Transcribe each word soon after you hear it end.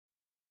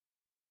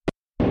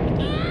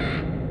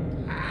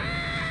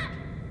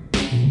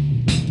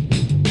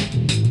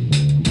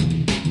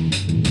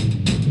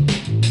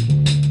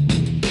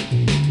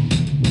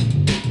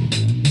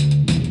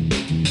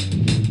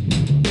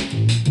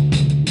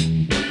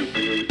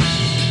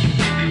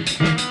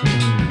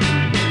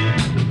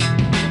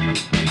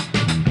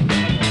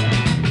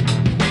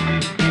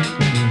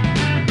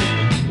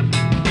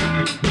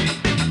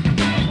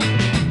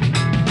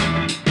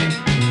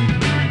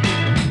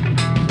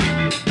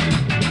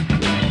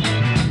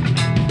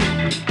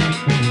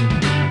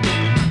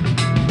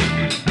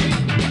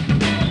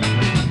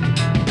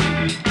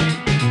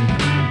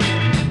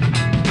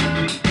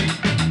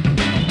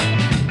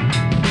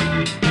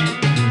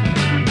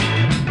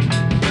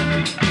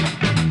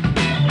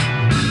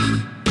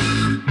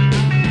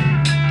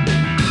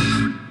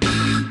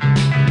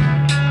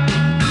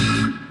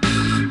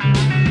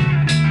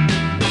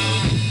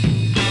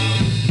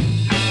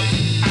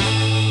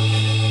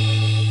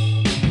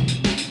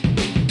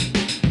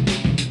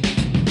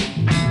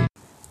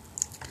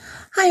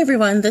Hi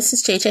everyone, this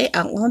is JJ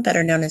Outlaw,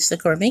 better known as the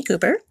Gourmet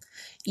Goober.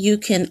 You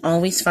can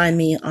always find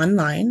me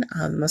online,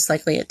 most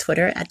likely at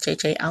Twitter at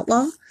JJ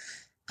Outlaw.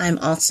 I'm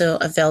also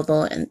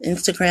available on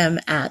Instagram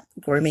at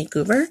Gourmet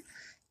Goober.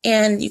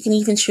 And you can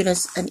even shoot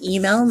us an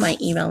email. My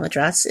email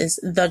address is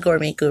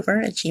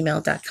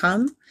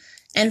thegourmetgoober@gmail.com.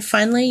 And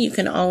finally, you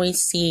can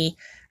always see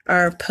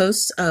our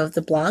posts of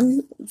the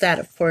blog that,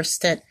 of course,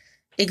 that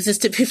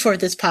existed before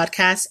this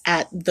podcast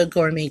at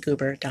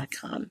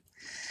thegourmetgoober.com.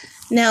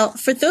 Now,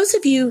 for those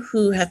of you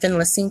who have been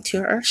listening to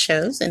our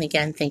shows, and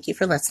again, thank you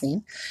for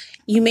listening,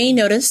 you may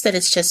notice that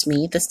it's just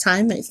me this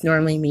time. It's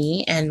normally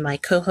me and my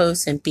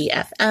co-host and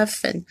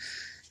BFF and,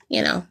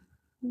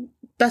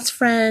 best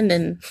friend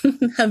and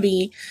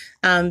hubby,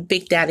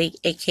 Big Daddy,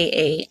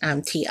 aka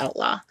T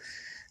Outlaw.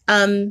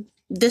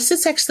 This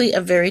is actually a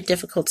very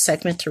difficult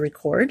segment to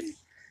record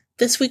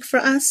this week for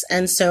us.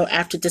 And so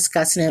after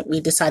discussing it, we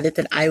decided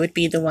that I would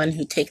be the one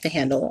who take the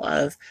handle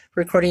of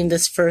recording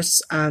this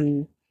first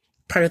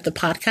part of the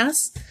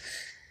podcast.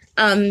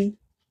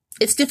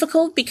 It's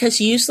difficult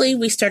because usually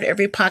we start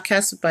every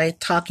podcast by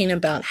talking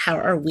about how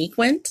our week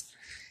went.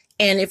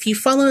 And if you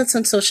follow us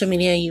on social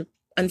media, you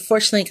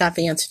unfortunately got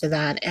the answer to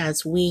that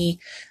as we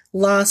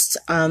lost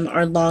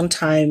our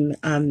longtime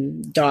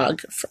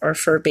dog, or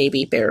fur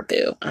baby,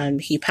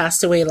 Baraboo. He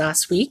passed away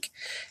last week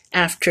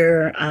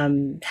after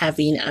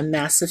having a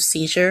massive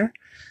seizure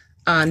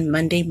on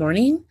Monday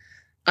morning.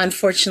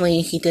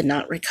 Unfortunately, he did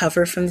not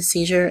recover from the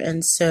seizure,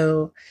 and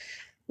so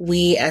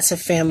we as a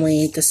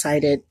family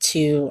decided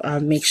to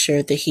make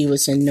sure that he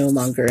was no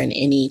longer in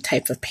any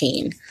type of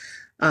pain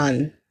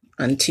on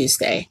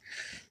Tuesday.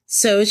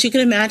 So as you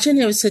can imagine,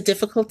 it was a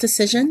difficult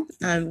decision.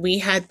 We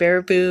had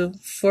Baraboo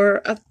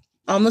for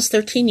almost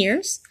 13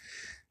 years.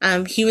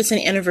 He was an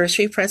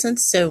anniversary present,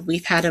 so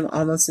we've had him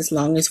almost as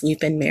long as we've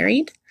been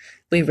married.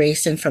 We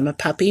raised him from a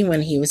puppy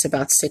when he was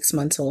about 6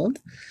 months old.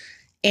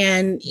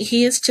 And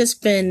he has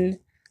just been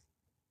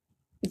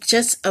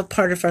a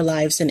part of our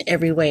lives in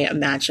every way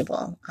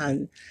imaginable.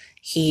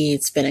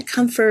 He's been a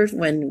comfort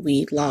when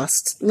we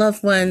lost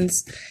loved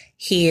ones.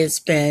 He has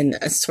been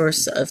a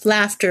source of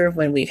laughter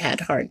when we've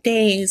had hard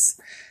days.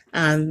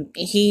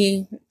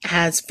 He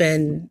has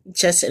been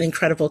just an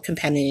incredible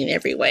companion in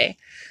every way.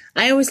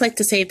 I always like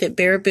to say that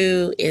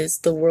Baraboo is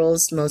the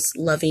world's most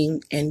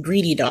loving and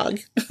greedy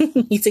dog.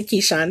 He's a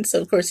Keeshond,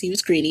 so of course he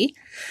was greedy.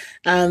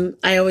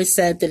 I always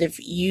said that if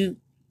you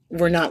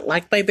were not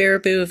liked by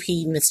Baraboo, if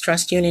he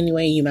mistrusts you in any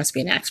way, you must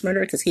be an axe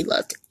murderer, because he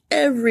loved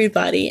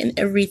everybody and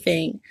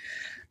everything.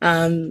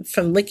 From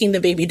licking the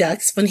baby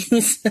ducks when he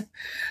was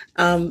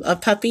a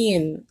puppy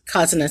and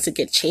causing us to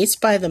get chased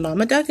by the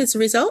mama duck as a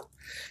result,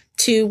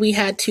 to we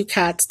had 2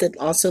 cats that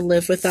also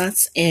live with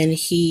us, and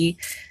he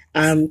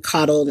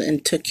coddled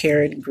and took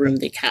care and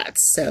groomed the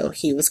cats. So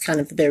he was kind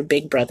of their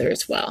big brother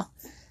as well.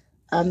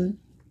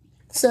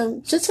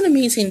 So just an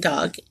amazing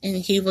dog, and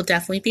he will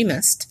definitely be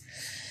missed.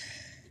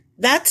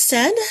 That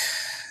said,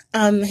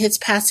 his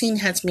passing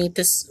has made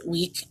this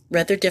week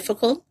rather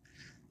difficult.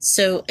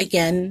 So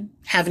again,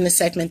 having a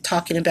segment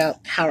talking about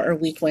how our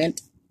week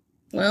went,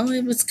 well,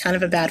 it was kind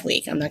of a bad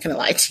week. I'm not going to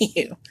lie to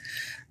you.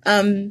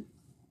 I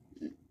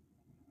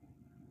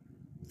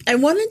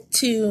wanted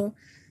to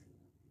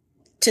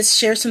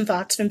share some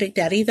thoughts from Big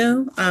Daddy,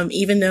 though,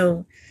 even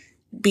though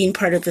being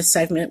part of this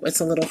segment was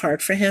a little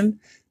hard for him.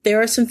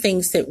 There are some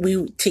things that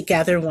we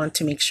together want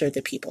to make sure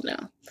that people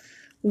know.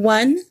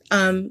 One,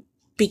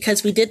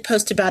 because we did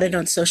post about it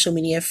on social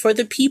media, for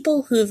the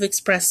people who have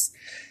expressed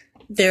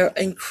their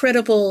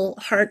incredible,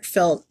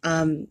 heartfelt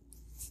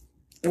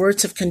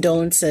words of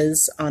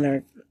condolences on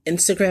our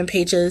Instagram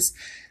pages,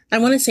 I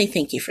want to say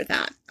thank you for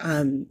that.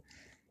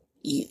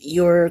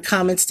 Your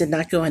comments did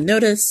not go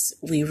unnoticed.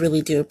 We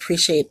really do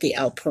appreciate the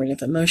outpouring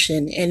of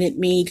emotion, and it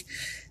made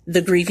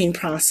the grieving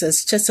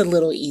process just a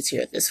little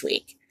easier this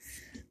week.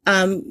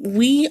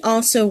 We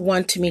also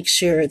want to make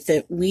sure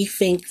that we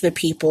thank the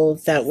people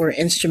that were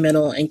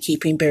instrumental in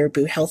keeping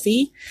Baraboo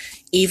healthy,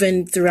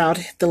 even throughout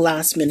the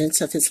last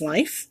minutes of his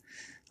life.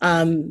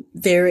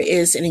 There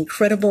is an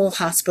incredible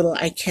hospital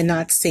I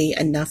cannot say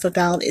enough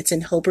about. It's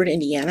in Hobart,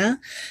 Indiana.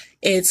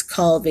 It's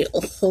called the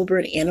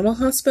Hobart Animal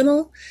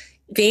Hospital.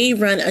 They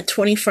run a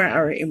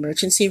 24-hour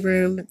emergency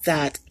room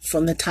that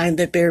from the time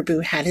that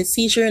Baraboo had his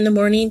seizure in the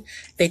morning,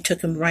 they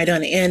took him right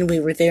on in. We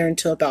were there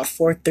until about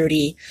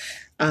 4:30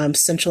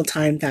 Central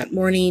Time that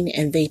morning,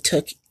 and they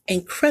took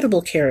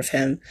incredible care of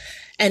him.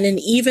 And then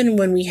even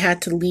when we had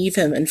to leave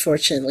him,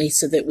 unfortunately,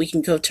 so that we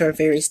can go to our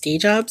various day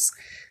jobs,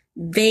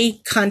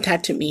 they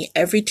contacted me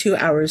every 2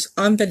 hours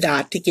on the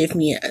dot to give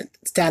me a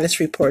status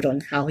report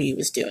on how he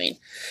was doing.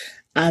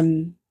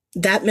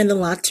 That meant a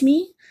lot to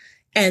me.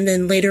 And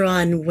then later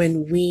on,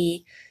 when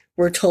we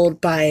were told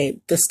by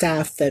the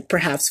staff that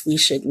perhaps we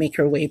should make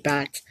our way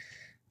back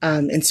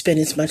and spend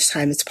as much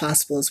time as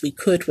possible as we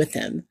could with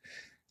him,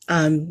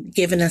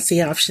 given us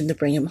the option to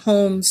bring him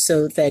home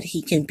so that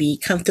he can be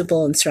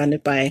comfortable and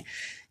surrounded by,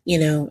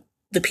 the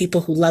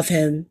people who love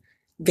him,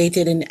 they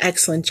did an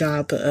excellent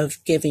job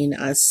of giving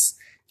us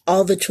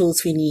all the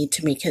tools we need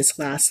to make his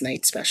last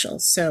night special.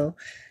 So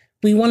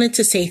we wanted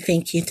to say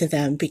thank you to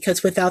them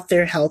because without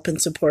their help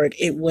and support,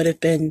 it would have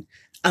been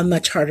a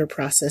much harder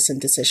process and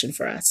decision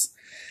for us.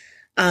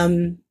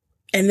 And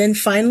then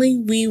finally,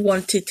 we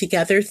want to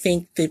together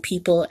thank the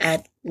people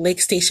at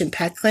Lake Station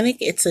Pet Clinic.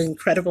 It's an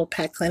incredible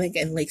pet clinic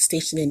in Lake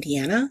Station,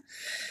 Indiana.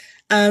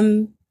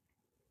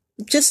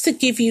 Just to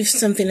give you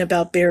something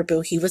about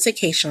Baraboo, he was a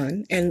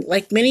Kayshawn, and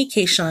like many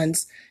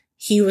Kayshawns,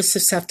 he was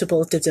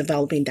susceptible to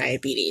developing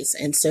diabetes.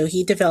 And so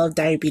he developed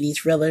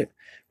diabetes rather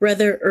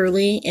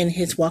early in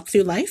his walk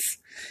through life.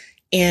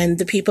 And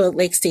the people at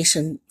Lake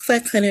Station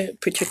Pet Clinic,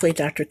 particularly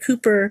Dr.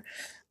 Cooper,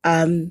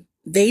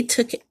 they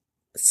took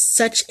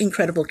such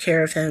incredible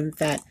care of him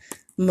that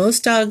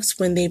most dogs,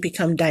 when they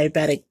become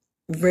diabetic,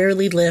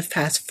 rarely live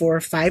past 4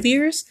 or 5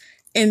 years.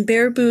 And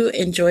Baraboo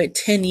enjoyed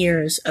 10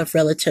 years of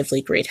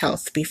relatively great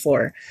health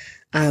before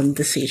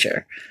the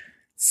seizure.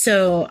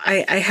 So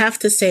I have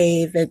to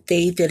say that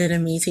they did an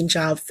amazing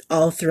job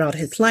all throughout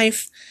his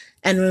life.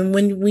 And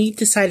when we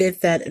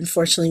decided that,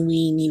 unfortunately,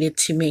 we needed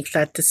to make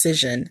that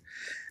decision,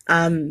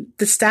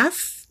 the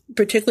staff,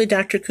 particularly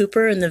Dr.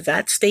 Cooper and the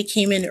vets, they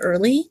came in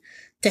early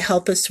to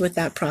help us with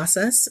that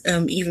process,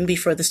 even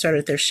before the start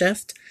of their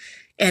shift.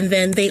 And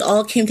then they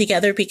all came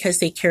together because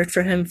they cared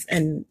for him.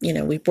 And,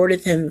 we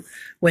boarded him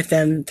with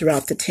them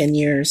throughout the 10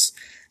 years.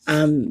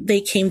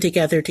 They came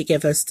together to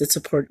give us the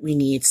support we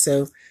need.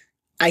 So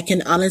I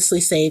can honestly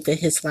say that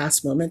his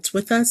last moments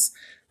with us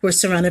were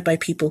surrounded by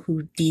people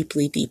who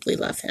deeply, deeply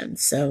love him.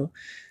 So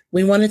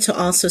we wanted to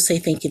also say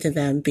thank you to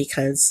them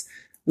because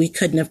we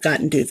couldn't have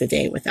gotten through the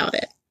day without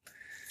it.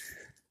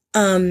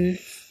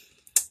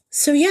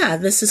 So yeah,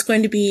 this is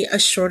going to be a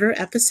shorter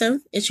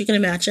episode, as you can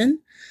imagine.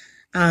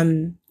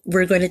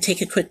 We're going to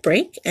take a quick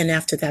break, and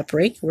after that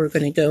break, we're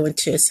going to go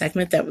into a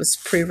segment that was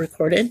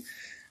pre-recorded.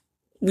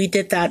 We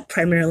did that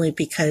primarily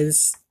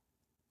because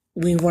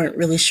we weren't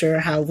really sure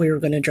how we were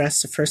going to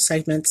address the first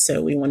segment,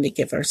 so we wanted to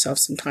give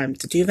ourselves some time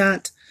to do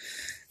that.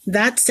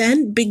 That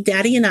said, Big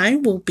Daddy and I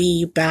will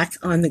be back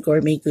on the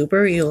Gourmet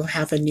Goober. You'll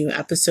have a new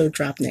episode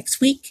drop next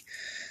week.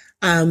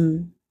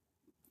 But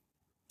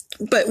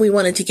we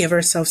wanted to give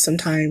ourselves some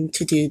time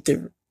to do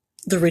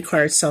the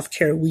required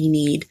self-care we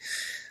need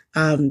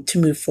to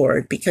move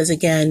forward. Because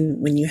again,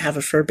 when you have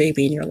a fur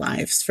baby in your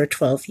lives for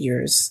 12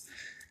 years,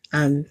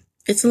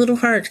 it's a little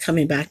hard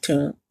coming back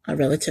to a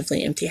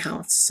relatively empty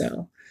house.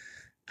 So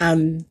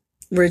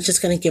we're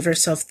just going to give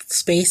ourselves the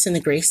space and the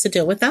grace to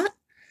deal with that.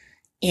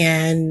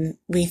 And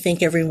we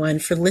thank everyone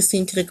for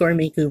listening to the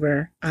Gourmet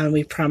Goober.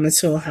 We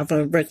promise we'll have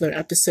a regular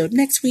episode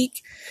next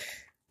week.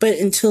 But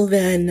until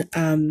then,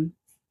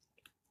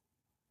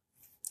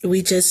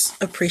 we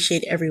just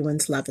appreciate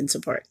everyone's love and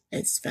support.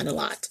 It's been a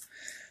lot.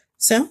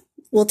 So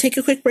we'll take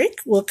a quick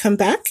break. We'll come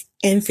back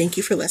and thank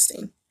you for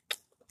listening.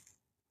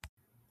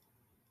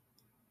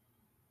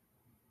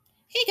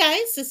 Hey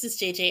guys, this is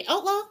JJ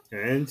Outlaw.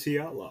 And T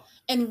Outlaw.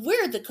 And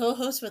we're the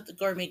co-hosts with the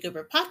Gourmet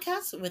Goober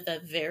podcast with a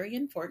very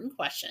important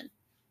question.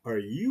 Are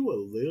you a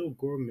little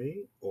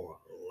gourmet or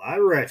a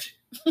lot wretched?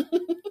 Or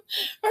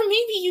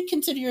maybe you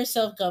consider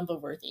yourself gumbo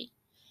worthy.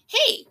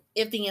 Hey,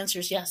 if the answer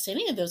is yes to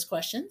any of those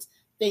questions,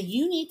 then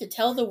you need to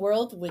tell the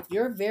world with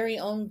your very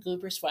own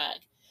Goober swag.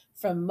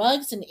 From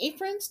mugs and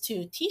aprons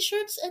to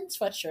t-shirts and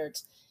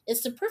sweatshirts,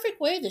 it's the perfect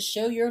way to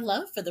show your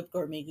love for the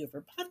Gourmet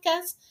Goober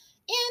podcast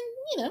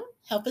and,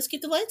 help us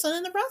keep the lights on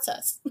in the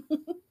process.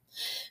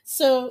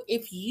 So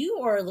if you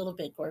are a little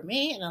bit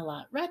gourmet and a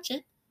lot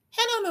wretched,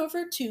 head on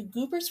over to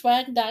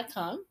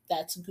gooberswag.com,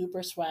 that's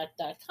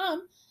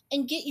gooberswag.com,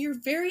 and get your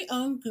very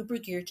own Goober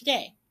gear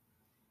today.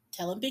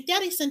 Tell him Big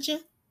Daddy sent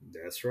you.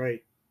 That's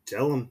right.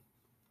 Tell him.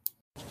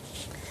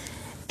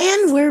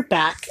 And we're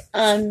back.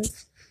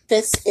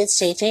 This is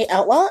JJ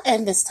Outlaw,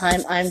 and this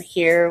time I'm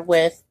here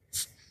with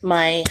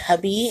my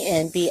hubby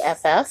and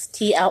BFF,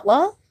 T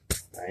Outlaw.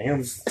 I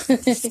am.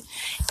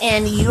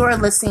 And you are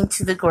listening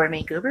to the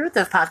Gourmet Goober,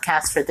 the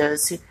podcast for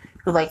those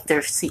who like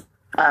their tea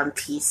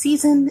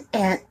season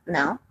and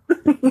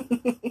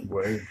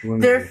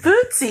their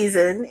food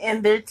season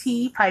and their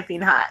tea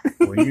piping hot.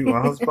 I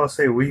was about to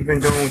say, where you been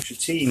going with your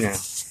tea now?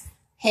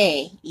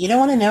 Hey, you don't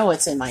want to know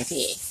what's in my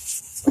tea.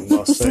 I'm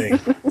about to say,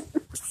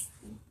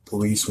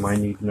 police might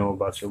need to know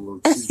about your little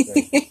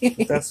tea,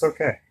 but that's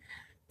okay.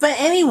 But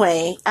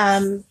anyway,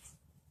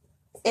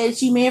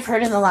 as you may have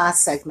heard in the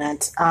last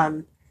segment,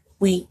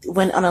 we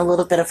went on a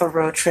little bit of a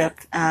road trip,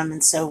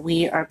 and so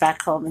we are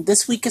back home. And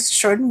this week is a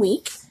shortened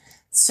week.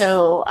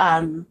 So,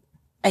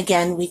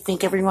 again, we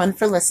thank everyone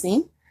for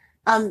listening.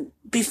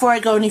 Before I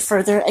go any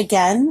further,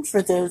 again,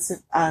 for those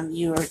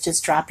you who are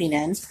just dropping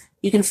in,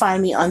 you can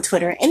find me on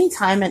Twitter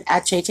anytime at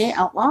JJ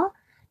Outlaw,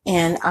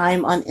 and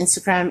I'm on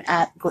Instagram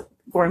at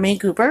Gourmet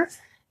Goober.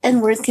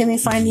 And where can they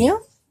find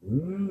you?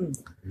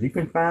 You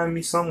can find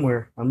me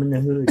somewhere. I'm in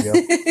the hood, yo.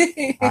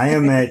 I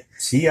am at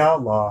T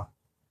Outlaw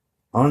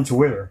on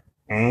Twitter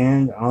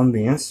and on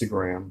the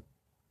Instagram.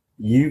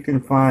 You can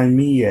find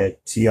me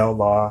at T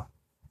Outlaw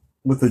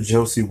with a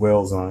Josie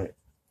Wells on it.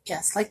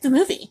 Yes, like the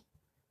movie.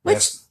 Which,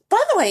 yes.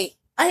 By the way,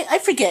 I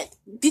forget.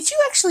 Did you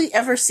actually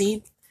ever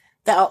see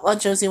the Outlaw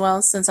Josie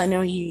Wells, since I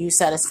know you use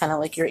that as kind of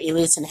like your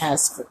alias and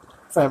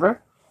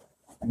forever?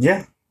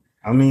 Yeah.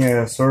 I mean,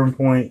 at a certain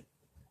point,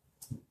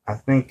 I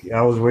think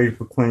I was waiting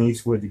for Clint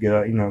Eastwood to get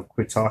out,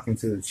 quit talking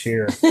to the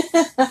chair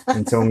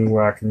and tell me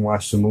where I can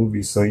watch the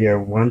movie. So yeah,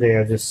 one day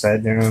I just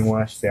sat there and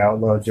watched The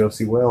Outlaw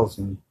Josie Wells,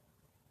 and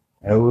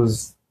it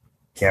was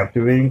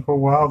captivating for a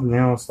while. But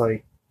now it's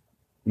like,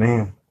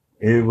 man,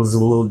 it was a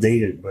little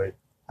dated, but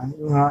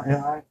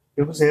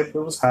it was hip, it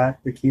was hot.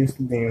 The kids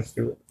can dance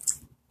to it.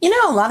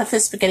 A lot of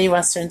his spaghetti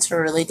westerns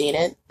were really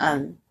dated.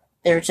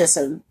 They were just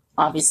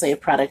obviously a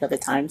product of the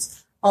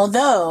times.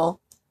 Although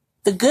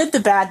the Good, the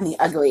Bad, and the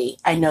Ugly,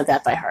 I know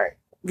that by heart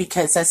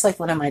because that's like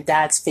one of my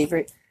dad's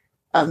favorite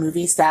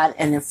movies. That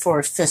and For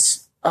a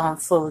Fist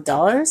Full of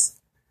Dollars.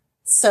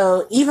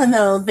 So even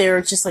though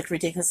they're just like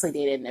ridiculously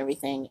dated and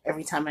everything,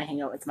 every time I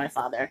hang out with my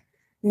father,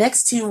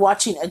 next to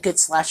watching a good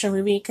slasher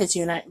movie, because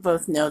you and I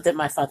both know that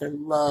my father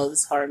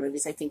loves horror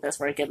movies. I think that's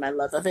where I get my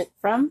love of it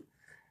from.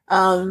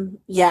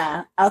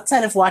 Yeah,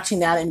 outside of watching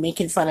that and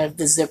making fun of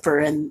the zipper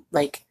and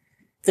like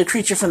the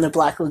creature from the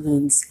Black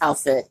Lagoon's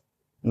outfit,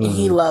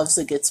 he loves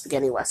a good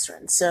spaghetti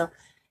western. So,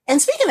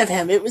 and speaking of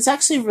him, it was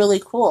actually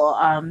really cool.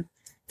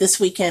 This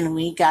weekend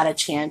we got a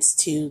chance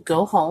to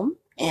go home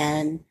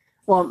and,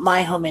 well,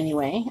 my home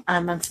anyway.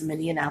 I'm from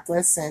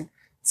Indianapolis and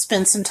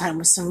spend some time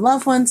with some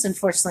loved ones.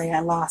 Unfortunately, I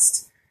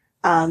lost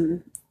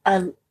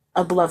a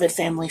beloved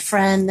family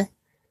friend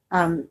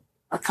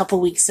a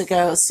couple weeks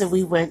ago, so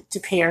we went to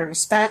pay our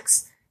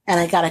respects, and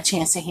I got a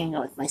chance to hang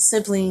out with my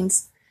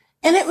siblings.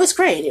 And it was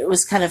great. It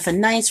was kind of a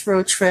nice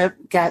road trip.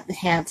 Had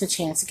the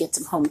chance to get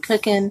some home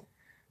cooking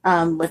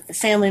with the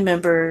family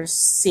members,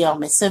 see all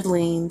my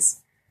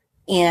siblings,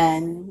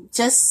 and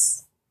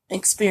just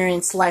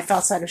experience life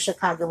outside of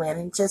Chicagoland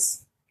and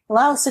just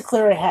allow us to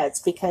clear our heads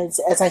because,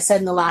 as I said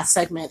in the last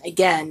segment,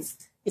 again,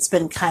 it's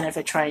been kind of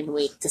a trying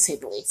week, to say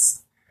the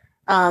least.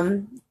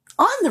 On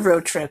the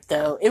road trip,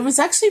 though, it was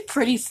actually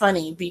pretty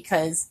funny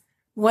because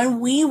when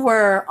we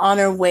were on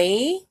our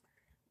way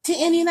to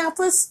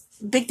Indianapolis,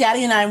 Big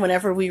Daddy and I,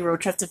 whenever we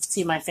road trip to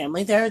see my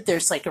family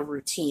there's like a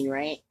routine,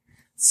 right?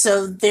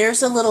 So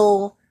there's a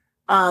little,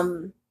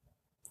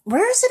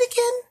 where is it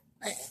again?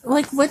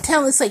 Like what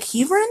town? It's like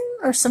Hebron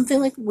or something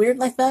like weird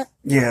like that?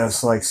 Yeah,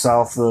 it's like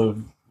south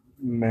of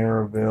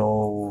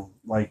Maryville,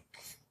 like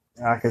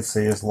I could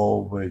say it's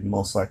low, but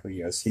most likely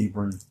yes,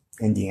 Hebron,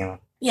 Indiana.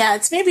 Yeah,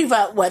 it's maybe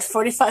about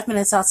 45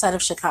 minutes outside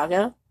of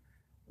Chicago.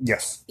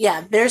 Yes.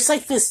 Yeah, there's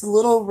like this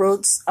little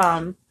roads,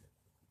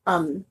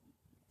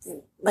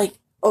 like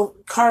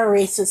car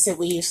races that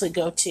we usually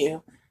go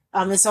to.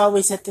 It's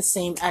always at the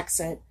same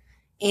exit,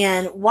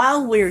 and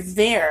while we're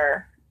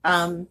there,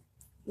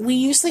 we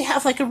usually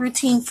have like a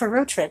routine for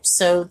road trips,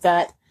 so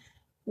that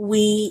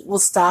we will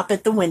stop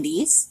at the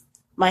Wendy's.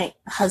 My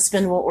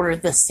husband will order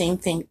the same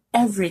thing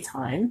every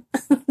time.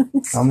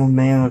 I'm a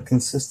man of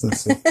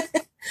consistency.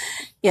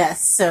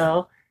 Yes,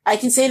 so I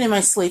can say it in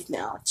my sleep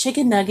now.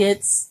 Chicken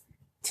nuggets,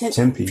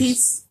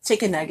 10-piece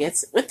chicken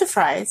nuggets with the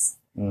fries,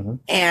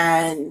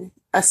 and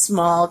a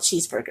small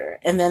cheeseburger.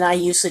 And then I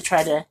usually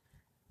try to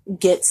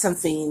get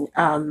something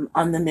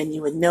on the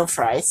menu with no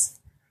fries.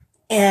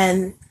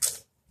 And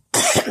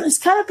it's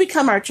kind of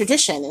become our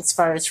tradition as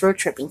far as road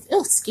tripping.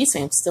 Oh, excuse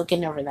me, I'm still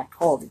getting over that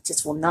cold. It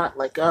just will not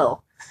let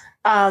go.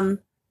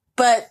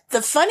 But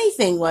the funny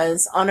thing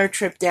was, on our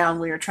trip down,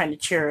 we were trying to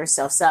cheer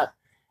ourselves up.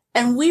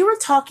 And we were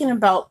talking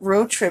about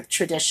road trip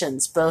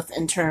traditions, both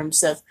in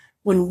terms of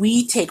when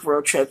we take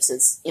road trips,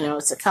 it's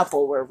a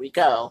couple where we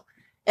go.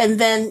 And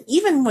then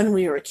even when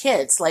we were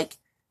kids, like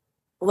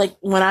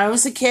when I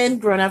was a kid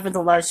growing up with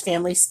a large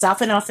family,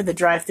 stopping off at the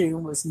drive-thru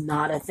was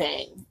not a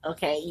thing.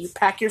 Okay. You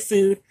pack your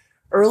food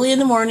early in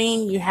the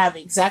morning. You have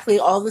exactly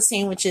all the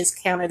sandwiches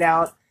counted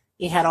out.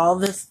 You had all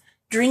the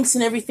drinks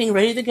and everything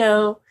ready to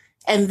go.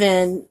 And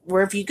then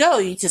wherever you go,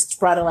 you just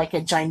brought a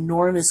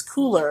ginormous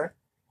cooler.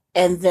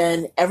 And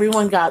then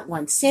everyone got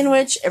one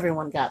sandwich.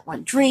 Everyone got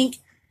one drink.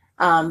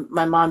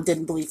 My mom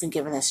didn't believe in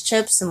giving us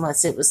chips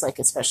unless it was like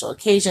a special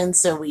occasion.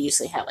 So we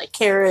usually had like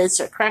carrots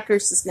or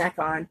crackers to snack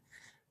on.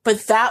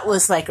 But that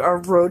was like our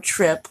road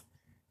trip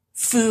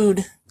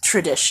food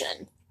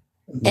tradition.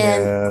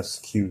 Yeah, that's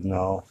cute and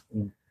all.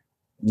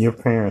 Your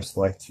parents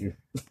liked you.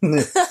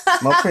 My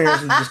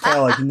parents were just kind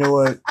of like, you know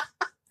what?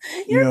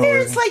 Your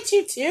parents liked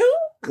you too?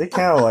 They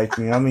kind of liked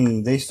me. I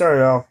mean, they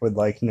started off with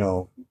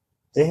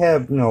they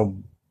have,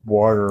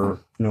 water,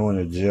 in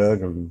a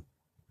jug. And,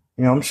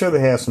 I'm sure they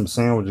had some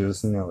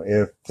sandwiches,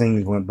 if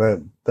things went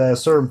bad. But at a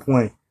certain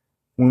point,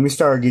 when we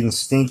started getting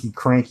stinky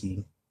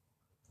cranky,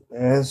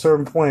 at a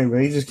certain point,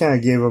 they just kind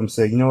of gave up and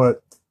said, you know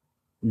what?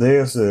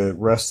 There's a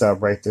rest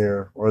stop right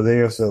there. Or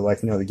there's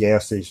the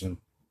gas station.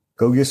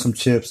 Go get some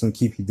chips and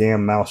keep your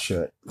damn mouth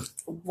shut.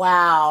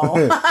 Wow.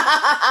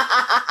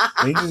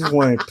 They just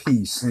wanted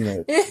peace in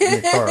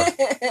the car.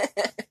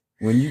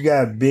 When you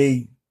got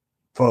big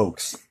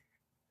folks,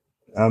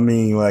 I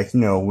mean,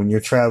 when you're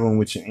traveling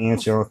with your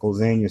aunts, your uncles,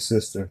 and your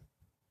sister,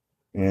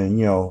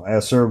 and, at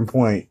a certain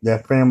point,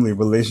 that family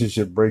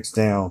relationship breaks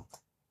down.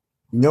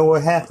 You know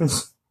what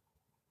happens?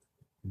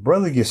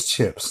 Brother gets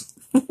chips.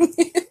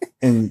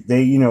 And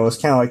they, it's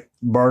kind of like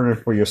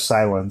bartering for your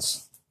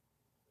silence.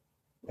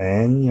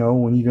 And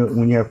when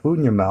you have food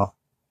in your mouth,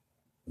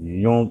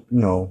 you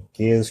don't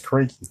get as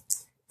cranky.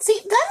 See,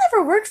 that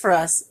never worked for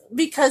us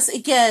because,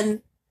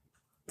 again,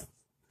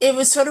 it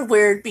was sort of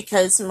weird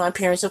because my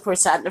parents, of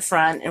course, sat in the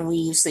front, and we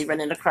usually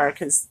rented a car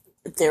because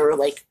there were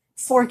like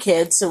 4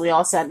 kids, so we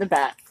all sat in the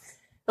back.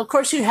 Of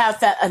course, you have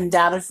that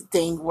undoubted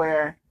thing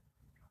where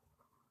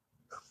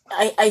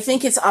I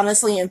think it's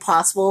honestly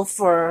impossible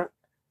for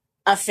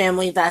a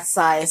family that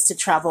size to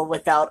travel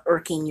without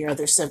irking your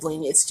other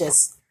sibling. It's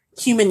just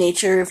human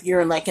nature. If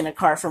you're like in a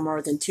car for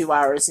more than 2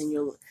 hours and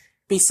you're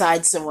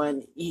beside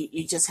someone,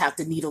 you just have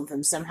to needle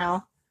them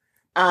somehow.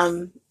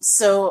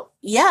 So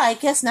yeah, I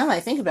guess now that I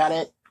think about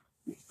it,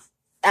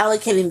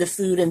 allocating the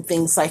food and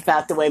things like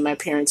that the way my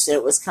parents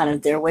did was kind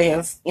of their way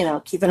of,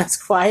 keeping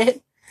us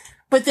quiet.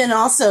 But then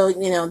also,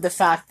 the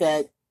fact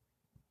that,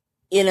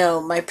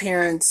 my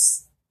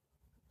parents,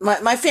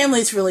 my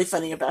family's really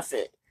funny about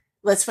food.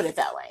 Let's put it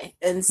that way.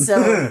 And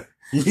so...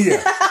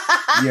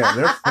 yeah,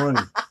 they're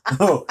funny.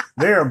 Oh,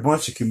 they're a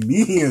bunch of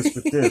comedians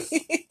with this.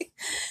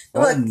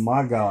 Look, oh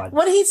my God.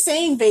 What he's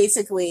saying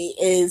basically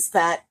is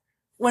that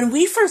when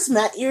we first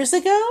met years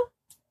and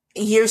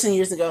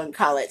years ago in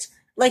college,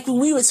 like when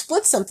we would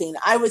split something,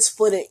 I would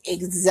split it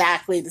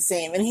exactly the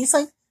same. And he's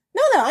like,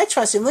 no, I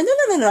trust him. I'm like,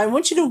 no, I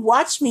want you to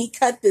watch me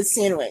cut this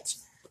sandwich.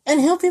 And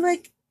he'll be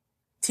like,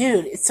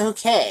 dude, it's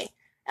okay.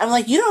 I'm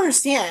like, you don't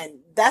understand.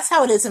 That's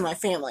how it is in my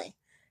family.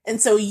 And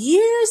so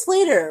years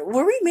later,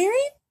 were we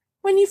married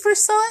when you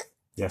first saw it?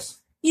 Yes.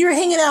 You were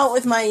hanging out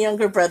with my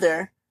younger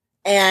brother,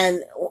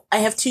 and I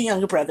have 2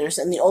 younger brothers,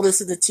 and the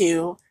oldest of the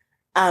 2,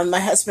 my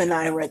husband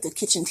and I were at the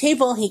kitchen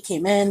table. He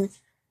came in,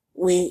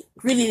 we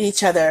greeted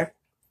each other,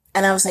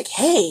 and I was like,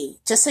 hey,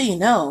 just so you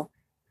know,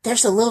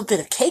 there's a little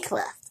bit of cake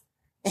left.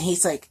 And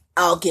he's like,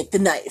 I'll get the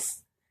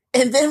knife.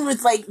 And then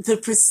with like the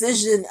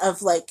precision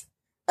of like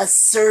a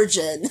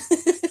surgeon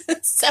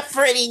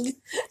separating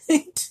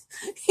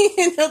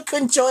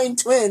conjoined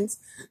twins,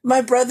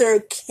 my brother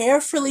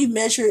carefully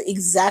measured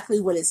exactly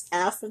what is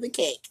half of the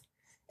cake,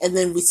 and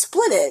then we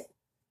split it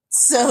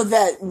so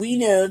that we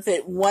know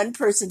that one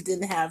person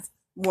didn't have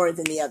more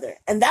than the other,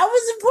 and that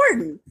was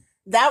important.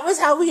 That was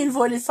how we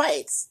avoided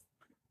fights.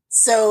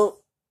 So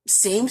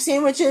same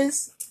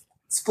sandwiches,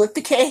 split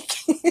the cake.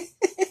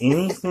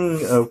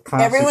 Anything of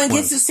consequence. Everyone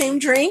gets the same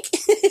drink.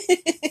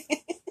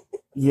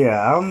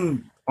 Yeah,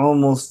 I'm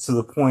almost to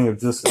the point of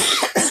just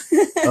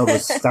of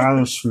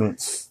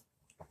astonishment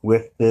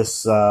with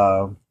this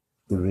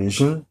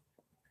division.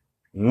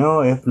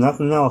 If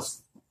nothing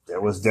else,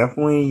 there was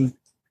definitely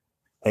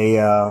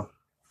a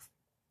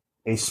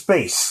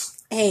space.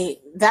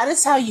 Hey, that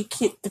is how you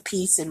keep the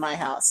peace in my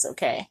house,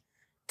 okay?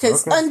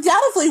 Because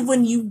undoubtedly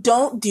when you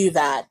don't do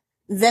that,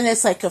 then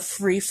it's like a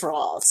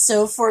free-for-all.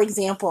 So, for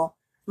example,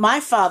 my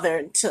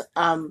father,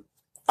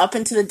 up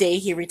until the day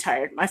he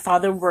retired, my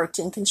father worked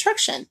in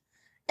construction.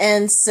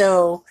 And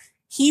so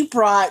he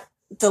brought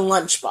the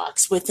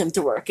lunchbox with him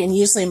to work. And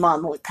usually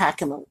Mom would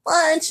pack him a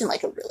lunch and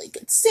like a really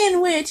good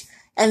sandwich.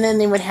 And then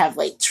they would have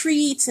like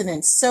treats and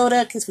then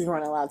soda because we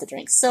weren't allowed to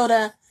drink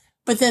soda.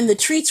 But then the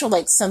treats were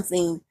like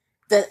something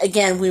that,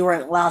 again, we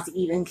weren't allowed to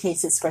eat in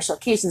case of special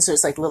occasions. So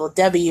it's like Little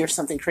Debbie or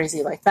something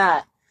crazy like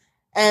that.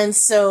 And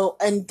so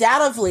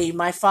undoubtedly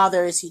my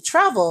father, as he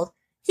traveled,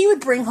 he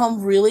would bring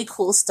home really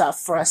cool stuff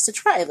for us to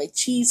try, like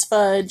cheese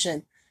fudge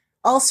and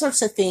all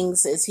sorts of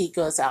things as he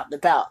goes out and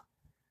about.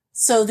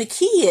 So the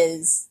key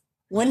is,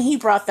 when he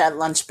brought that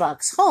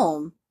lunchbox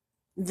home,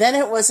 then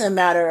it wasn't a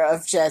matter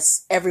of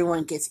just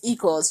everyone gets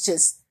equal. It's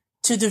just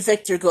to the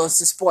victor goes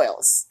the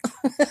spoils.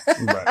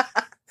 Right.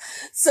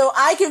 So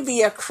I could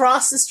be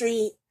across the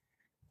street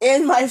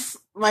in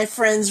my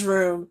friend's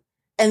room,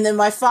 and then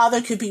my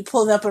father could be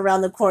pulled up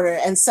around the corner,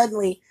 and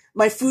suddenly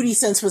my foodie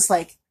sense was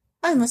like,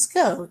 I must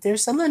go.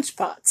 There's a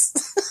lunchbox.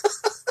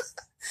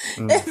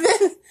 And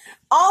then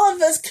all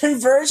of us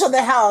converge on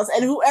the house,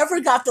 and whoever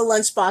got the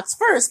lunchbox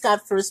first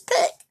got first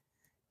pick.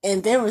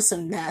 And there were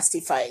some nasty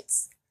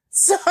fights.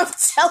 So I'm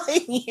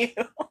telling you,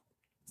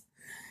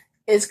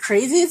 as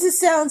crazy as it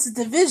sounds,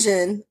 the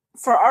division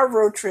for our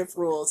road trip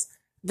rules,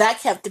 that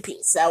kept the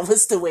peace. That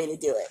was the way to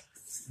do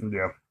it.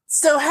 Yeah.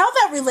 So how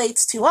that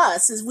relates to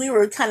us is we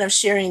were kind of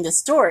sharing the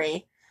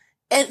story.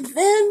 And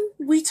then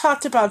we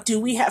talked about, do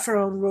we have our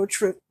own road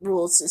trip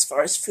rules as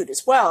far as food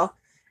as well?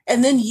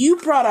 And then you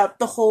brought up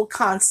the whole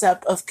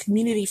concept of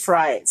community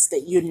fries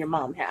that you and your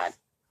mom had.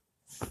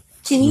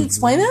 Can you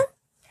explain it?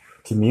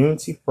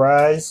 Community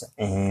fries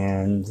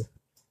and,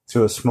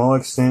 to a small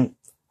extent,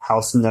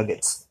 house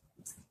nuggets.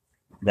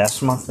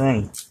 That's my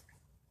thing.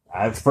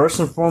 First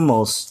and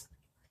foremost,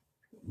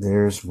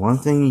 there's one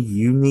thing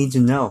you need to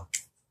know.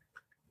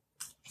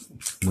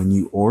 When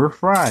you order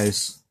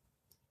fries,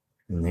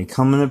 and they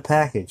come in a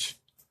package,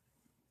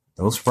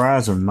 those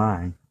fries are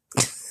mine.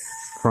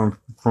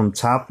 From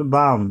top to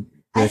bottom,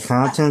 the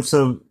contents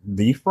of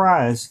the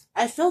fries.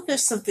 I feel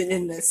there's something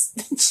in this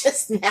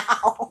just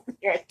now,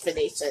 your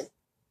explanation.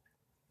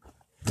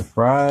 The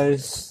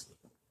fries,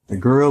 The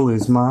girl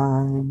is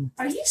mine.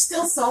 Are you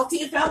still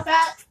salty about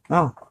that?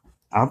 Oh,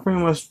 I pretty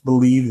much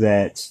believe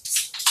that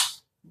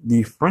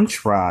the French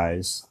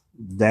fries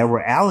that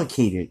were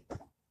allocated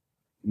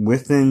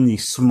within the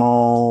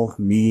small,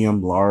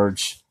 medium,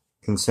 large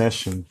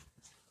concession,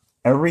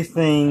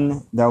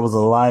 everything that was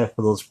alive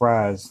for those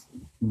fries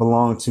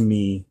belonged to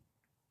me.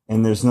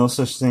 And there's no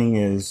such thing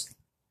as,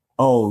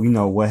 oh,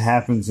 what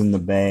happens in the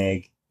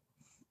bag,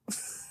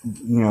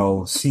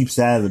 seeps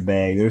out of the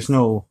bag. There's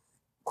no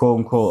quote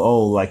unquote,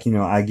 oh, like,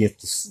 I get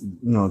this,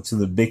 to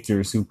the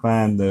victors who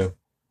find the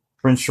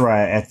French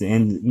fry at the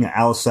end,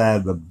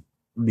 outside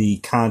the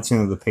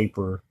content of the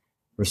paper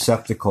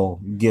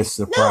receptacle gets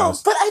the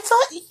prize. No, but I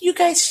thought you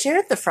guys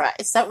shared the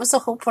fries. That was the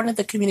whole point of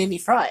the community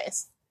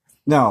fries.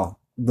 No,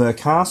 the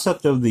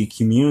concept of the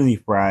community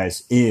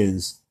fries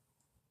is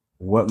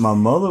what my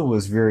mother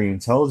was very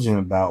intelligent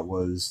about.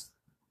 Was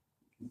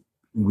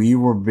we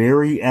were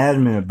very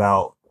adamant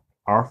about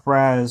our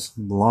fries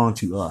belong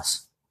to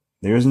us.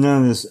 There's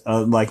none of this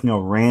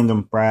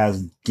random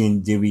fries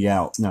getting divvied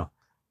out. No,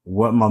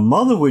 what my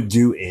mother would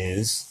do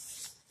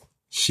is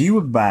she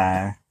would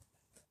buy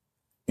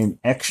an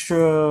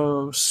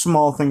extra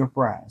small thing of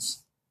fries,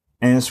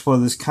 and it's for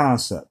this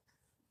concept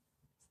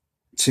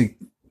to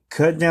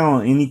cut down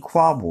on any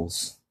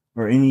quibbles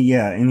or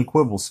any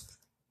quibbles.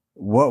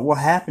 What will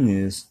happen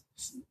is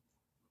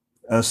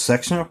a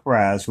section of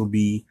fries will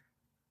be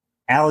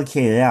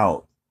allocated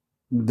out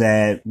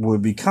that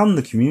would become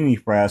the community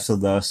fries. So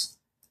thus,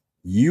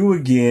 you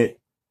would get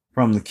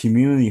from the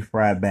community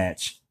fry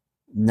batch,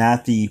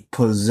 not the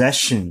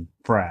possession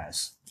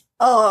fries.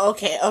 Oh,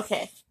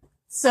 okay.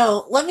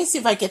 So let me see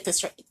if I get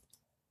this right.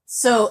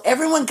 So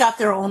everyone got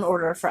their own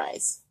order of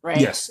fries, right?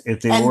 Yes,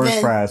 if they order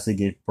fries, they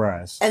get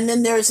fries. And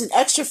then there's an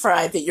extra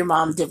fry that your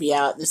mom divvy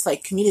out. There's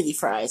like community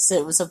fries, so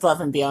it was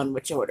above and beyond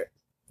what you ordered.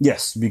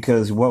 Yes,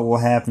 because what will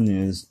happen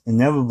is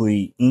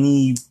inevitably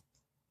any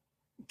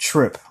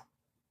trip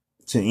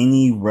to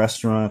any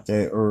restaurant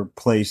or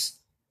place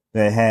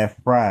that have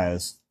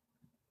fries,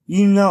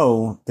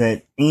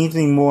 that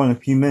anything more than a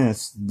few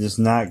minutes is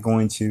not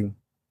going to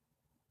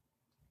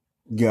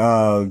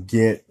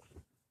get.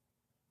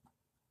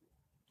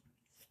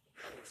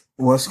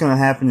 What's going to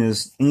happen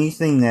is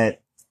anything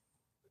that,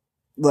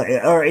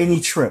 or any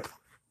trip,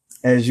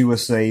 as you would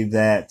say,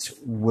 that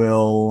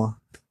will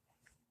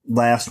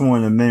last more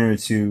than a minute or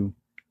two,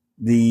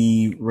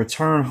 the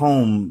return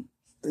home,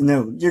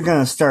 you're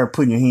going to start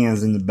putting your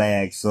hands in the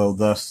bag. So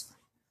thus,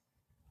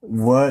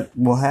 what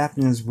will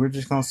happen is we're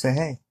just going to say,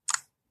 hey,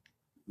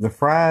 the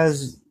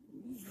fries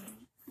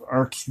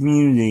are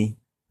community,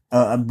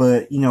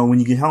 but when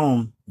you get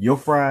home, your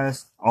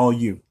fries, all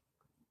you.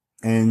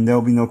 And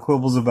there'll be no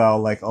quibbles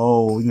about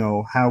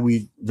how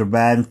they're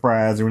bad in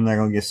fries and we're not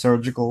going to get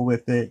surgical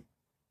with it.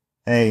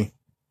 Hey,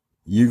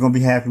 you're going to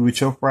be happy with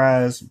your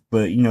fries,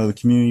 but the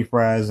community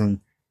fries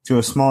and to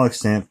a small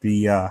extent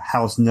the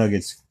house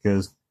nuggets,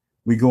 because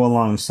we go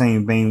along the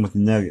same vein with the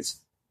nuggets,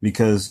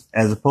 because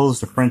as opposed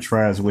to French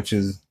fries, which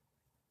is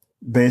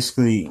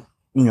basically,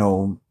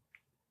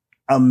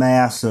 a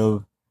mass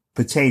of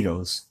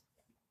potatoes,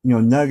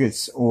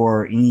 nuggets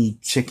or any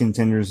chicken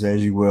tenders,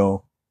 as you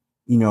will,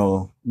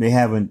 they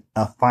have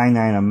a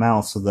finite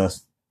amount, so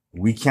thus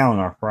we count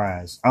our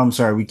fries.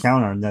 We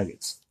count our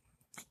nuggets.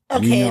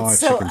 Okay,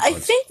 so I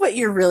think what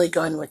you're really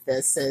going with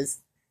this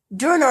is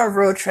during our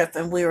road trip,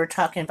 and we were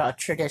talking about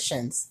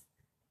traditions.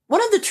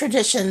 One of the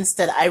traditions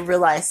that I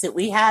realized that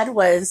we had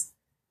was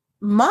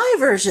my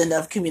version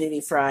of community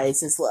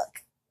fries is,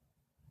 look,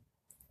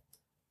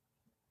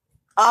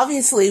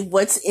 obviously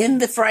what's in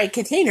the fry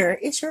container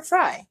is your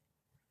fry.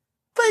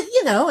 But,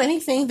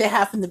 anything that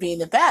happened to be in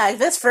the bag,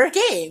 that's fair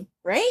game,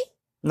 right?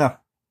 No.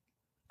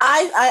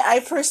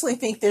 I personally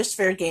think there's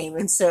fair game.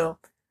 And so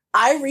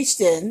I reached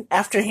in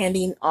after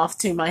handing off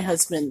to my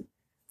husband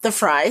the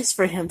fries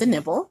for him to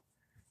nibble.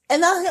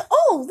 And I was like,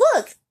 oh,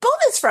 look,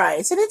 bonus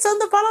fries. And it's on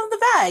the bottom of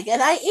the bag.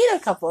 And I ate a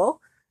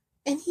couple.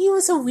 And he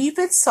was a wee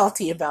bit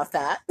salty about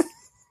that.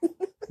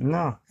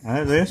 No,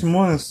 there's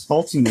more than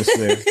saltiness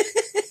there.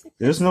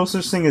 There's no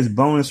such thing as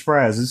bonus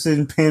fries. This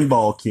isn't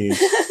pinball,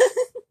 kids.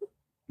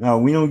 No,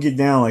 we don't get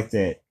down like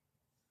that.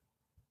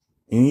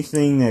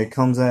 Anything that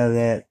comes out of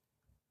that,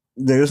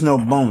 there's no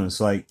bonus.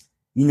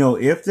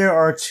 If there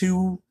are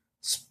two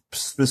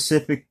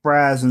specific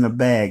fries in the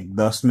bag,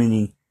 thus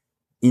meaning,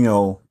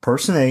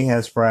 person A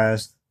has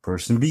fries,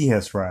 person B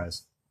has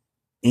fries.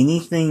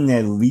 Anything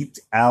that leaped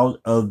out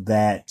of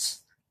that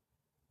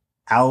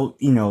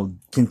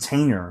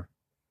container,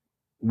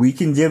 we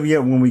can divvy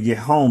up when we get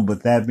home.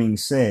 But that being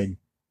said,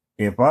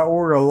 if I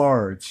order a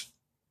large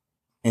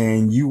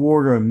and you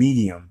order a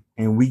medium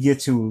and we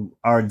get to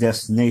our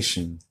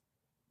destination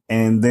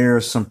and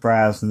there's some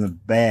fries in the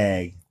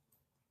bag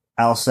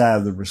outside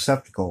of the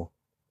receptacle,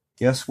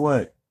 guess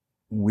what?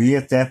 We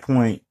at that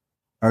point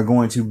are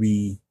going to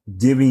be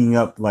divvying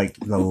up,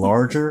 the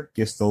larger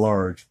gets the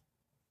large,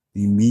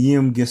 the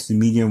medium gets the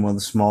medium, or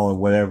the small, or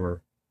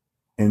whatever,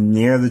 and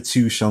there the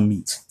two shall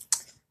meet.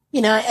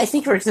 I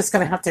think we're just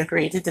going to have to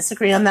agree to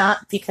disagree on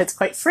that, because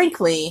quite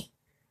frankly,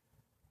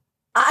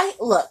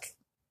 Look,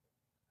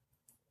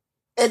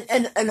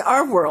 in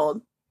our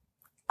world,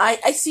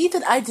 I see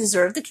that I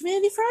deserve the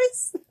community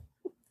fries.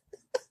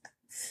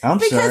 I'm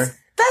because sorry.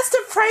 that's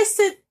the price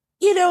that,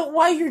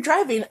 while you're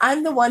driving,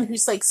 I'm the one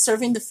who's like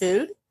serving the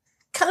food,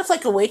 kind of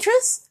like a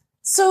waitress.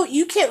 So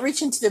you can't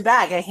reach into the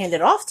bag. I hand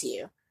it off to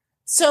you.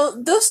 So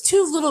those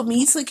two little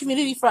measly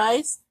community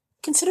fries,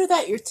 consider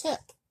that your tip.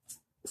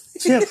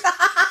 Tip.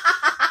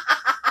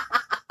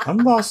 I'm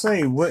about to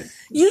say, what?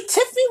 You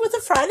tipped me with a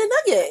fry and a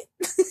nugget.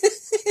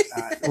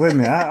 Wait a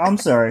minute. I'm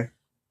sorry.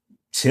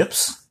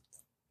 Tips?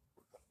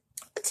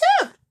 A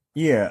tip.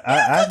 Yeah.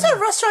 You don't go to a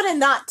restaurant and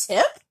not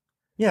tip.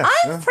 Yeah.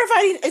 I'm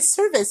providing a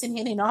service and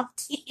handing off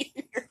to you.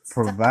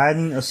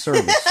 Providing a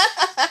service.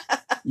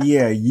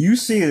 Yeah, you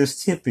see it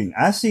as tipping.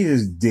 I see it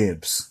as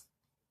dibs.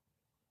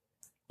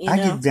 I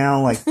get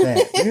down like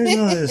that.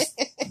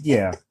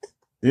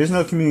 There's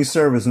no community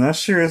service, and I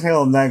sure as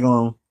hell am not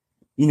going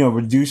to,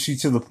 reduce you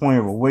to the point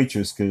of a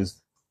waitress,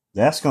 because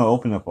that's going to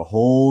open up a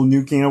whole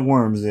new can of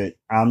worms that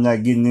I'm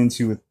not getting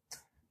into with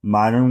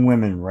modern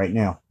women right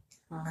now.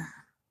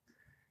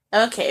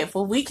 Okay,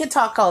 well, we could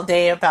talk all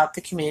day about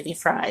the community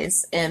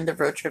fries and the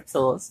road trip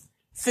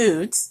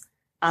foods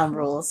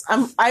rules.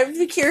 I'd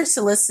be curious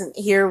to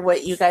hear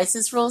what you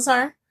guys' rules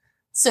are.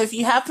 So if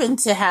you happen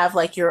to have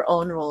like your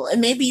own rule,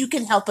 and maybe you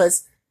can help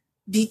us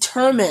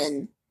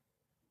determine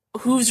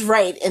who's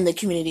right in the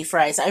community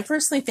fries. I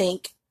personally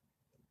think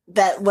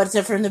that what's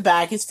in the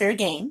bag is fair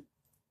game.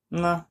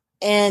 No.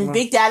 And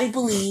Big Daddy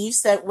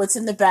believes that what's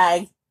in the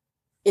bag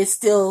is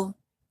still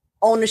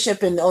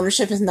ownership, and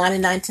ownership is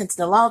 99 cents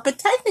in the law, but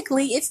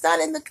technically it's not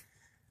in the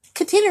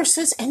container,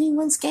 so it's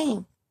anyone's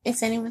game.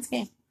 It's anyone's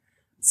game.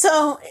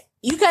 So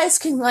you guys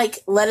can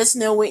let us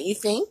know what you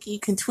think. You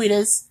can tweet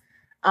us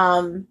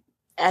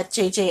at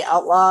JJ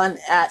Outlaw and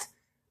at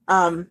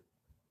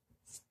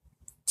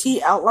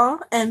T Outlaw,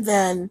 and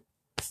then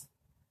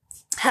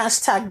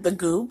hashtag the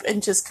Goob,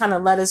 and just kind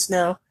of let us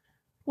know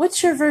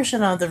what's your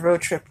version of the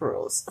road trip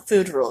rules,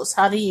 food rules.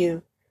 How do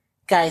you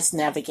guys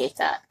navigate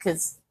that?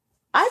 Because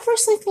I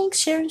personally think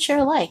share and share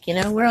alike.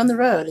 We're on the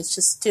road. It's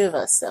just two of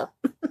us, so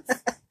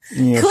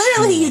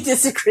clearly you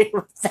disagree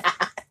with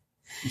that.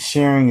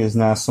 Sharing is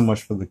not so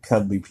much for the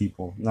cuddly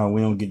people. No,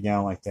 we don't get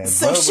down like that.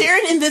 So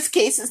sharing in this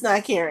case is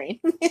not caring.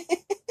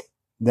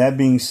 That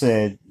being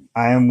said,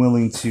 I am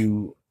willing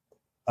to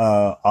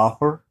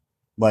offer,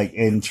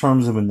 in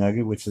terms of a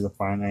nugget, which is a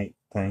finite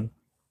thing.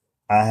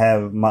 I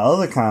have my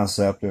other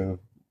concept of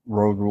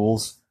road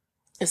rules.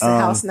 It's the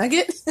house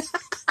nugget?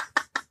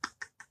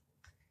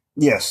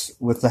 Yes,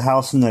 with the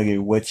house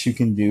nugget, what you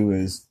can do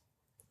is,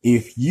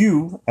 if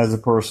you, as a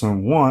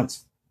person, want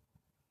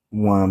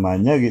one of my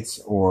nuggets,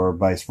 or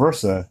vice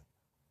versa,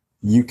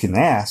 you can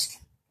ask,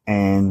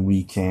 and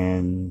we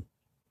can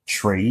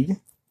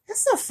trade.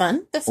 That's not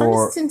fun. The fun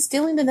is in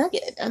stealing the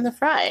nugget and the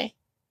fry.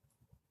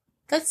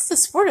 That's the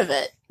sport of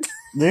it.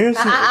 There's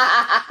such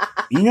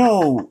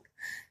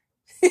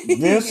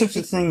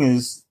a thing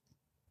as,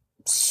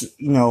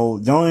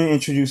 don't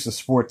introduce a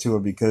sport to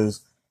it,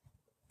 because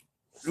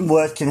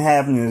what can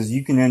happen is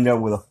you can end up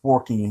with a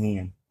fork in your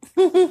hand.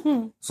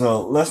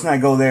 So let's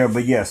not go there.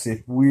 But yes,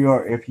 if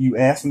you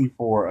ask me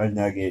for a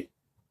nugget,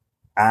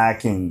 I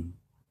can,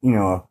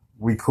 if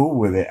we cool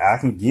with it, I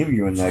can give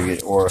you a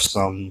nugget or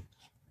some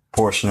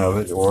portion of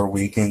it, or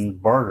we can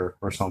barter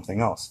for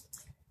something else.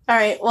 All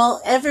right.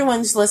 Well,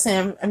 everyone's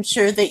listening. I'm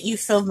sure that you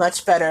feel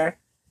much better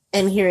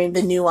in hearing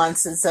the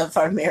nuances of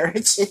our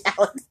marriage and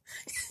how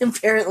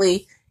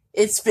apparently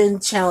it's been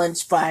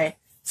challenged by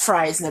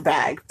fries in a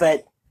bag.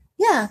 But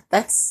yeah,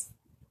 that's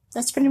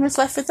pretty much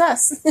life with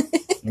us.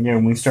 Yeah,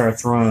 when we start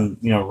throwing,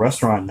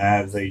 restaurant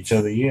knives at each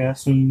other,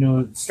 that's when,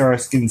 it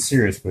starts getting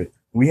serious. But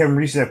we haven't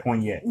reached that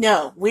point yet.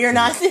 No, we are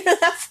not there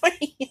that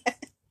point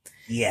yet.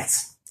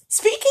 Yes.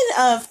 Speaking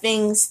of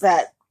things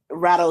that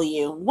rattle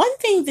you, one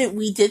thing that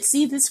we did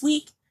see this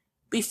week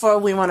before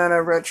we went on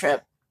our road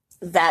trip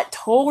that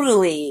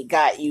totally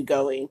got you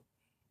going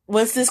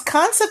was this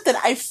concept that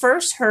I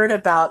first heard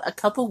about a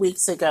couple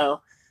weeks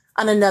ago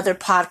on another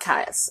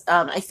podcast.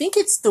 I think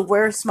it's the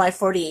Where's My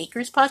 40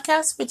 Acres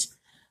podcast, which,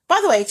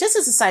 by the way, just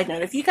as a side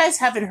note, if you guys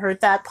haven't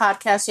heard that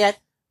podcast yet,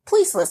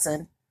 please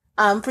listen.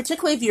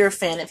 Particularly if you're a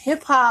fan of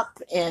hip hop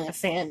and a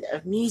fan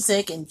of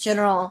music in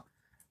general.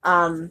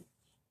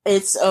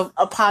 It's a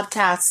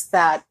podcast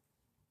that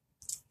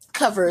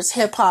covers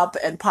hip hop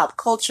and pop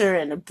culture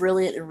in a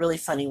brilliant and really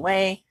funny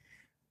way.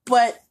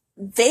 But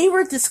they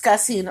were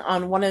discussing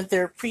on one of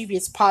their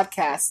previous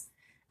podcasts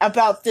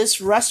about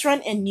this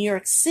restaurant in New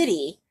York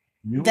City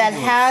that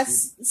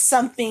has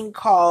something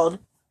called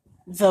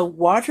the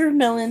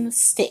Watermelon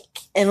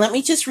Steak. And let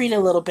me just read a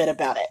little bit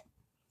about it.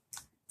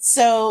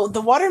 So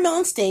the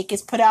Watermelon Steak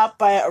is put out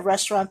by a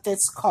restaurant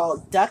that's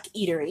called Duck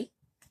Eatery.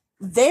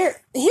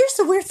 Here's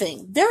the weird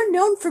thing. They're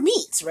known for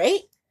meats,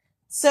 right?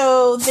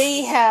 So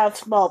they have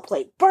small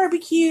plate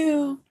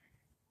barbecue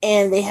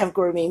and they have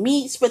gourmet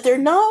meats, but they're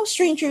no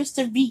strangers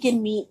to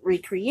vegan meat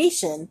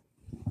recreation.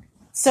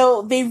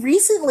 So they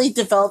recently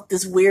developed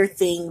this weird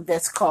thing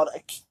that's called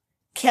a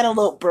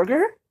cantaloupe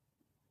burger.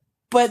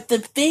 But the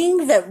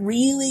thing that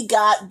really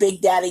got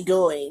Big Daddy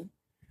going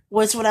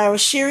was when I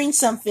was sharing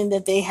something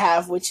that they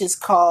have, which is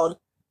called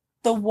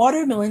the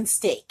watermelon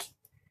steak.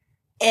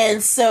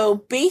 And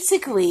so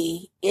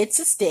basically, it's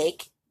a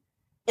steak.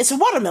 It's a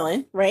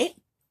watermelon, right?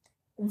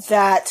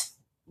 That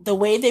the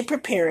way they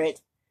prepare it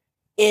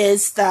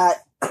is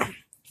that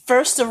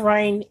first the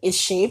rind is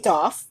shaved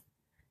off.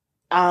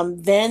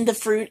 Then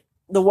the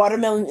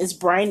watermelon is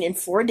brined in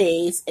 4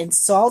 days in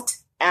salt,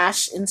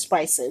 ash, and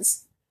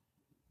spices.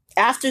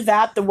 After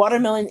that, the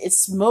watermelon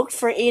is smoked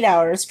for 8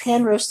 hours,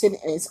 pan roasted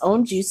in its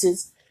own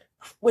juices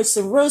with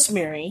some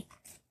rosemary,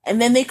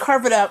 and then they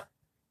carve it up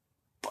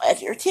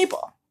at your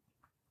table.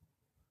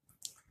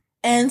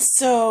 And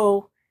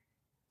so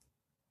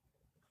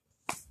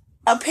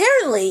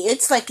apparently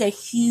it's like a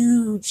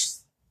huge,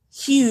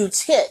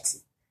 huge hit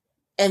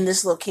in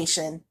this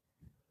location.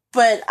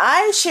 But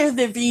I share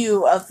the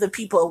view of the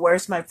people at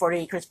Where's My 40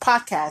 Acres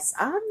podcast.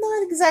 I'm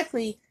not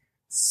exactly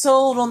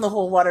sold on the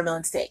whole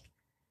watermelon steak.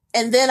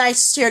 And then I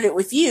shared it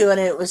with you, and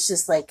it was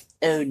just like,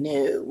 oh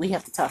no, we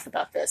have to talk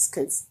about this,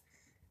 because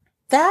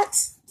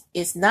that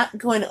is not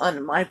going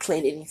on my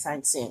plate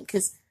anytime soon.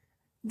 Because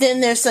then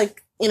there's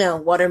like,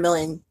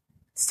 watermelon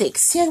steak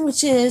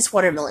sandwiches,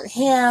 watermelon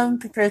ham,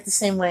 prepared the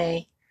same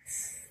way.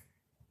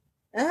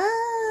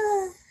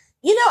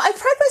 I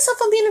pride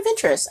myself on being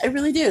adventurous. I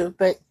really do.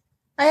 But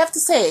I have to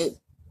say,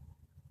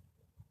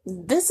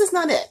 this is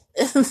not it.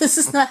 This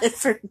is not it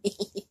for me.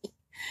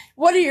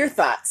 What are your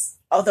thoughts?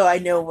 Although I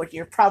know what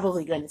you're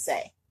probably going to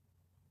say.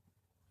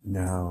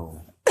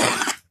 No.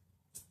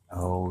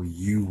 Oh,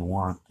 you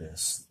want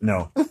this.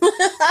 No.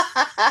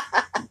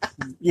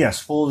 Yes,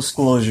 full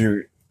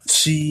disclosure,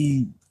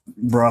 she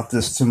brought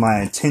this to my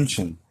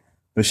attention,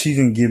 but she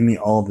didn't give me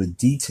all the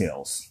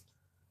details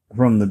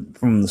from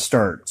the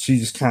start. She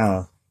just kind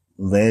of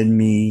led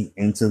me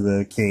into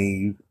the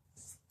cave.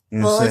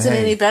 And well, said, is it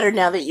any better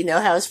now that you know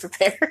how it's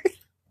prepared?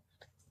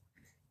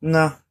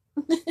 No.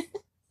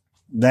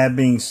 That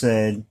being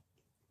said,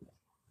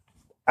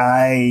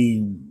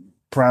 I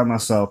pride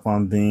myself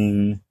on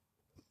being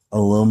a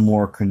little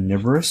more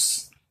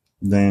carnivorous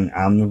than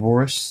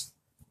omnivorous.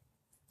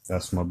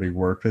 That's my big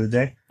word for the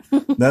day.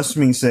 That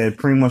being said,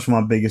 pretty much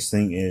my biggest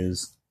thing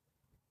is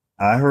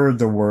I heard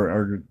the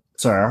word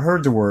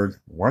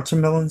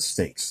watermelon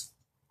steaks.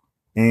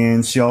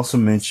 And she also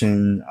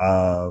mentioned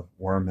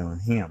watermelon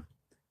ham.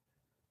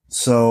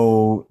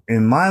 So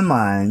in my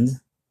mind,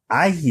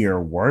 I hear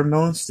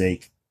watermelon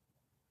steak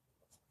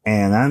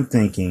and I'm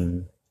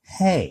thinking,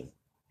 hey,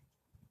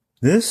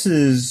 this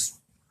is,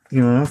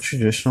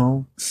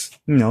 traditional,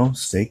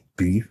 steak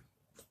beef,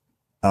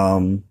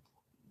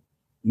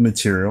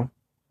 material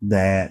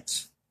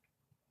that,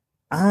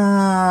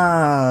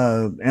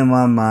 in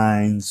my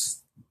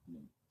mind's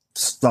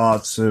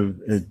thoughts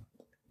of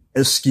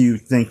askew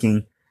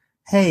thinking,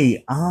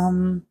 hey,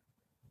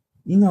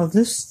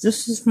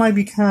 this might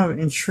be kind of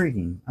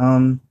intriguing.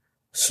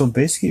 So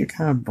basically you're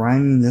kind of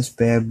brining this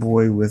bad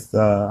boy with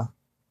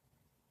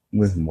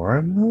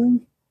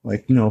watermelon?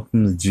 Like,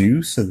 from the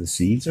juice or the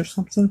seeds or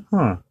something?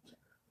 Huh.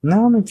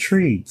 Now I'm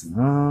intrigued.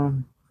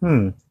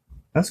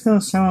 That's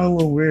gonna sound a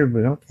little weird,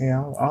 but okay,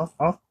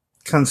 I'll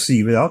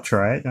conceive it. I'll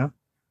try it.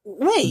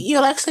 Wait,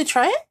 you'll actually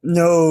try it?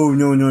 No.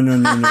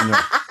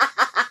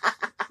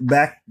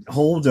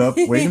 Hold up,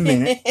 wait a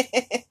minute.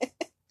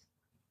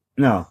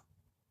 No.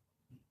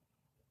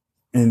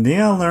 And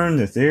then I learned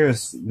that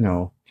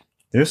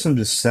there's some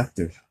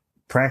deceptive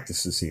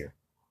practices here.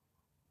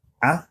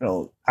 I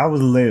felt I was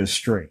led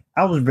astray.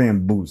 I was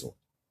bamboozled.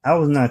 I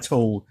was not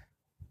told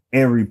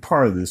every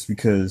part of this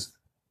because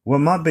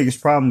my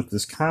biggest problem with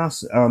this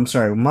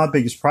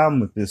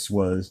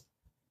was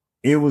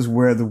it was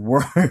where the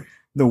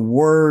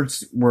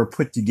words were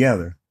put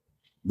together.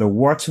 The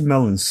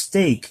watermelon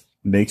steak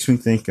makes me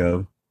think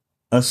of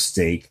a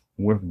steak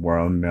with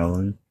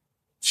watermelon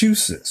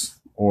juices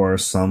or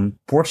some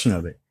portion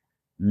of it,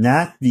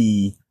 not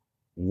the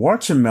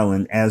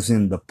watermelon as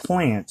in the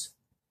plant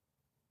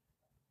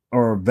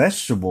or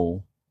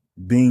vegetable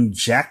being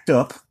jacked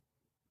up,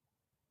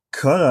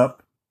 cut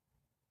up,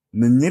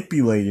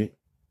 manipulated,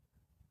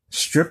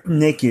 stripped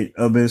naked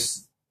of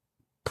its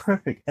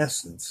perfect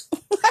essence.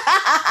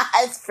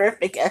 It's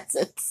perfect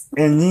essence.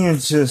 And then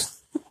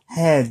just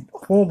had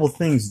horrible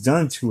things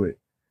done to it,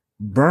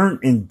 burnt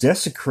and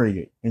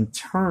desecrated and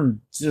turned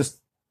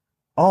just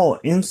all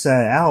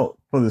inside out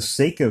for the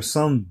sake of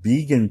some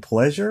vegan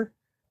pleasure.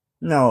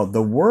 No,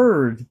 the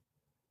word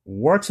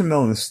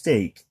watermelon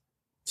steak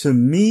to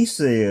me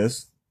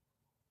says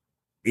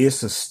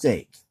it's a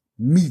steak,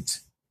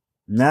 meat,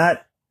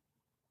 not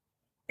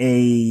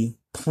a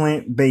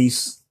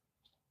plant-based,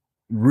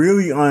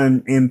 really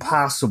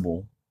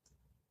impossible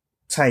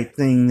type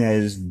thing that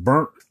is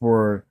burnt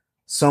for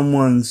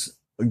someone's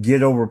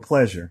get over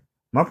pleasure.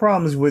 My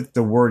problem is with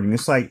the wording.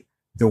 It's like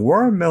the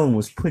watermelon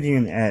was put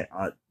in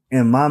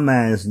my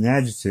mind as an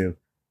adjective,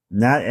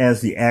 not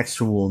as the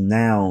actual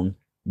noun,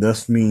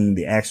 thus meaning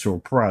the actual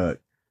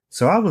product.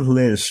 So I was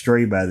led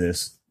astray by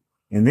this.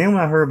 And then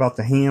when I heard about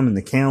the ham and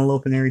the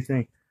cantaloupe and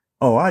everything,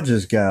 Oh, I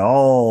just got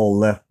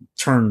all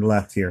turned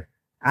left here.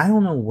 I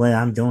don't know what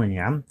I'm doing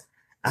here.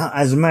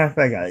 As a matter of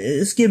fact,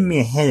 it's giving me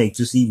a headache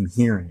just even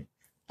hearing it.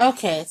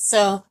 Okay,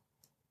 so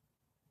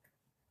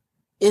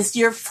is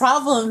your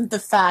problem the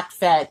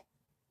fact that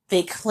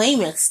they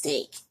claim it's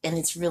steak and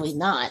it's really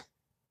not?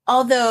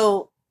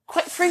 Although,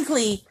 quite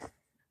frankly,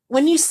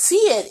 when you see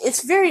it,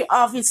 it's very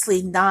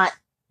obviously not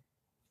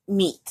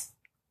meat.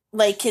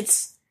 Like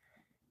it's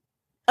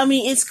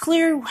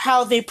clear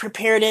how they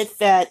prepared it,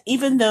 that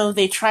even though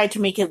they tried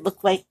to make it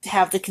look like to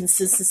have the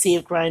consistency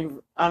of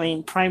prime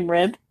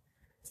rib,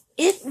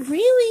 it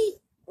really,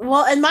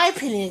 well, in my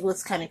opinion, it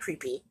looks kind of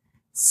creepy.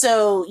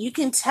 So you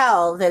can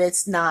tell that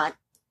it's not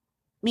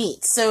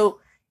meat. So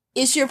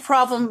is your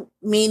problem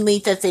mainly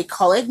that they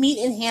call it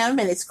meat and ham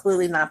and it's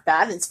clearly not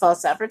bad, it's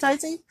false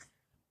advertising?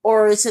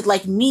 Or is it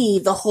like me,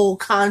 the whole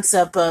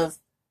concept of,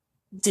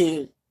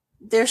 dude,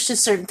 there's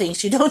just certain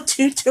things you don't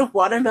do to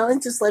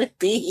watermelon, just let it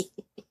be.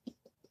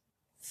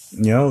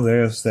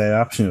 There's that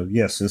option of,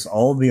 yes, it's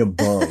all the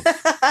above.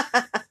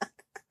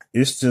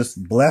 It's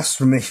just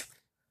blasphemy.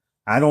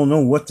 I don't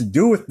know what to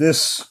do with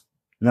this.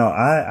 No,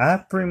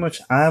 I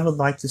would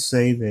like to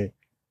say that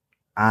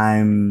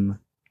I'm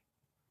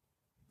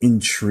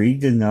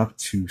intrigued enough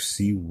to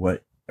see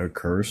what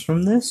occurs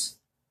from this.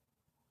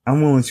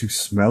 I'm willing to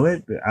smell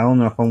it, but I don't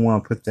know if I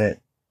want to put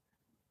that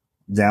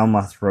down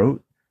my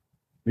throat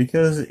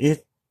because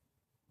it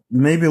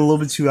may be a little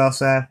bit too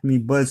outside for me,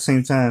 but at the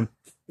same time,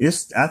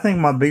 I think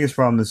my biggest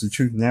problem is the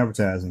truth in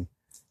advertising.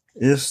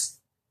 It's,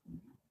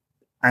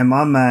 in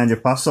my mind,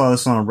 if I saw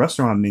this on a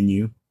restaurant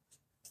menu,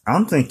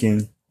 I'm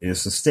thinking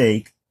it's a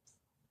steak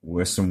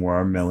with some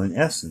watermelon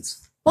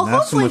essence. Well,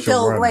 hopefully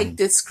they'll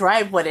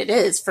describe what it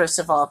is, first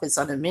of all, if it's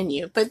on a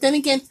menu. But then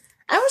again,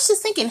 I was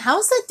just thinking, how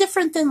is that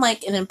different than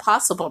like an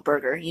Impossible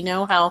Burger? You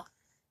know, how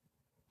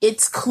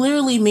it's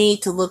clearly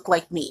made to look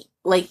like meat.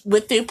 Like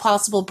with the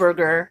Impossible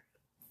Burger,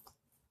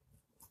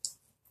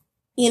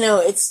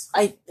 it's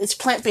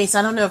plant-based.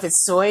 I don't know if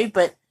it's soy,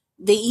 but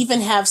they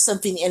even have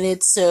something in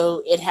it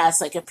so it has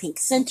like a pink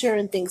center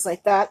and things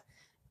like that.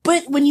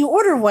 But when you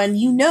order one,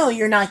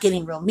 you're not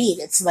getting real meat.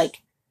 It's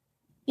like,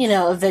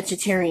 a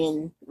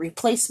vegetarian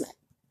replacement,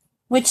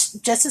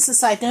 which, just as a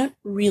side note,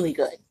 really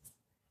good.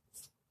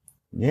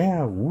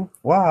 Yeah,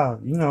 wow.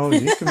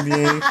 It can be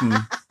anything.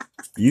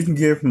 You can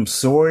get it from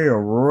soy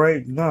or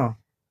right. No,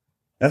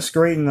 that's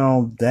great and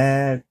all.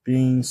 That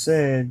being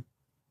said,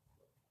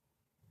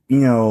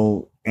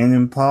 an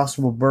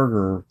Impossible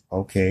Burger,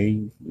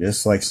 okay,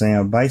 it's like saying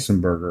a bison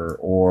burger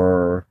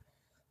or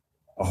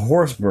a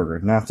horse burger.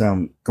 Not that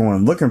I'm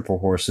going looking for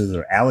horses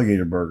or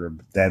alligator burger,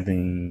 but that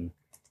being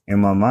in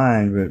my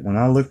mind. But when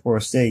I look for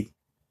a steak,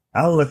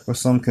 I look for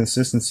some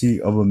consistency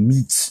of a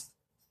meat,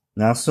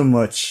 not so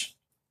much,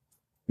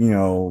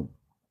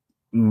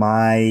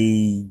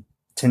 my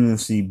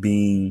tendency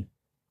being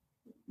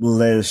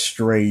led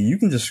astray. You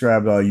can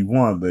describe it all you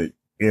want, but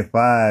if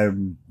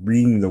I'm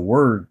reading the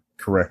word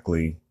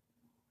correctly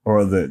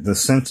or the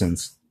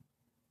sentence,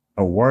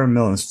 a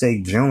watermelon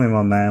steak, generally in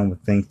my mind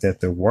would think that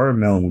the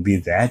watermelon would be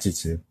the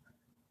adjective.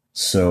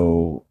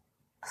 So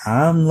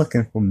I'm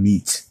looking for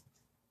meat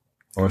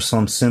or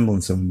some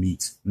semblance of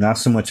meat, not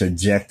so much a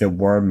jacked up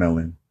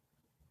watermelon.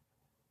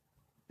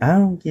 I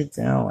don't get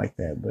down like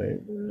that, but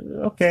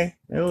okay,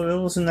 it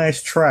was a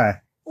nice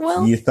try.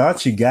 Well, you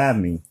thought you got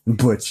me,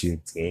 but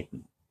you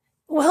didn't.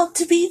 Well,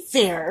 to be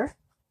fair,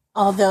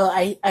 although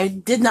I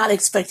did not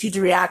expect you to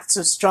react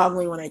so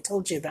strongly when I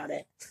told you about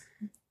it,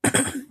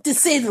 to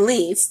say the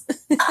least.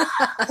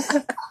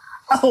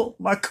 Oh,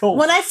 my cold.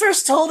 When I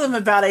first told him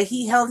about it,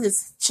 he held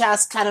his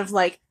chest kind of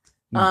like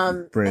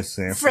Fred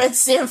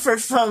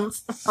Sanford from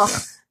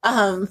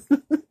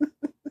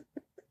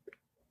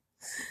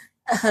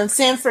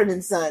Sanford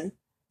and Son.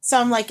 So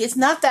I'm like, it's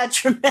not that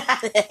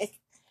dramatic.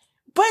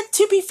 But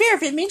to be fair,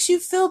 if it makes you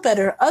feel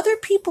better, other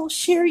people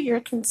share your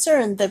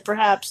concern that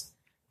perhaps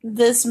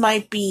this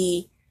might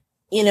be,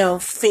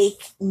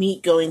 fake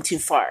meat going too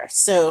far.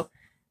 So,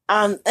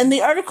 and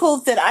the article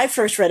that I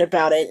first read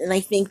about it, and I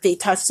think they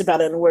touched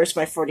about it in Where's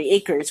My 40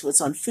 Acres, was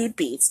on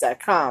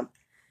foodbeats.com.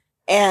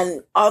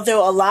 And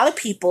although a lot of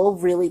people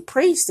really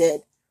praised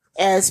it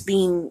as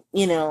being,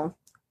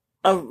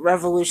 a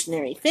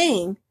revolutionary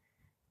thing,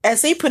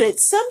 as they put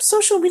it, some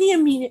social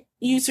media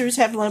users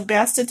have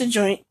lambasted the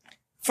joint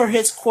for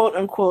his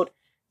quote-unquote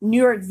New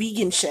York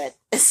vegan shit,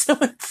 as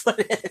someone put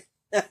it.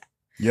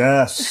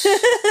 Yes.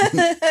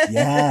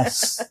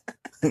 Yes.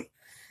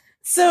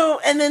 So,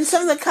 and then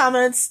some of the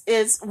comments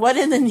is, what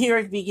in the New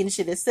York vegan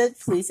shit is it?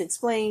 Please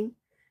explain.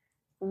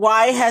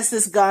 Why has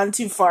this gone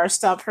too far?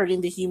 Stop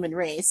hurting the human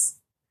race.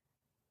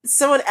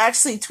 Someone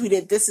actually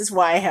tweeted, this is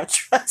why I have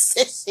trust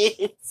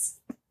issues.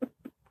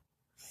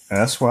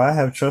 That's why I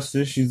have trust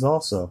issues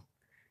also.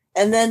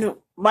 And then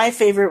my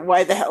favorite,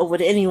 why the hell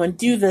would anyone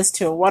do this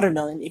to a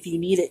watermelon? If you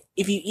eat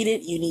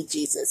it, you need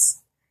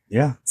Jesus.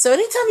 Yeah. So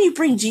anytime you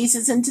bring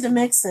Jesus into the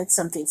mix, that's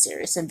something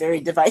serious and very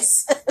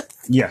divisive.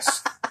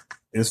 Yes.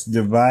 It's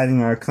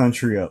dividing our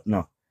country up.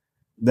 No.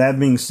 That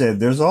being said,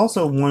 there's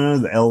also one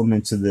other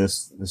element to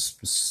this,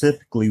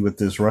 specifically with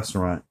this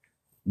restaurant.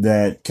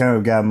 that kind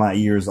of got my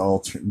ears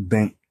all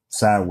bent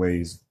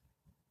sideways.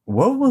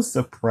 What was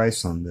the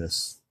price on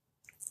this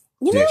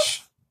You know,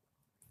 dish?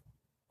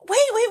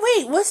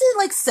 wait. Wasn't it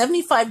like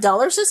 $75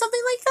 or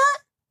something like that?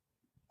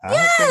 I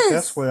think Yes.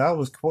 that's what I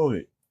was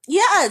quoted.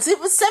 Yes, it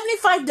was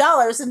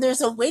 $75 and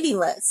there's a waiting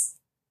list.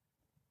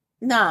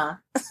 Nah.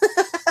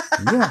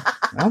 Yeah.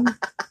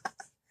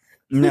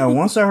 Now,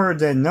 once I heard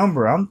that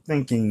number, I'm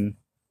thinking,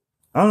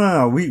 oh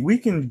no, we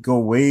can go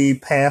way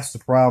past the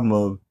problem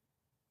of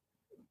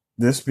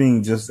this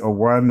being just a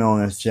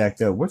watermelon that's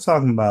jacked up. We're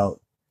talking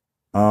about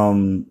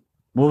what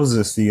was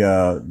this?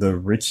 The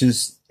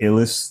richest,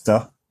 illest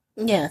stuff.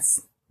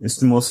 Yes. It's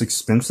the most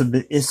expensive.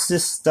 It's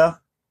this stuff.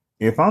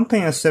 If I'm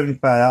paying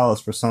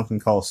 $75 for something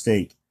called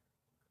steak,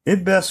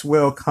 it best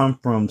well come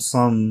from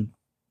some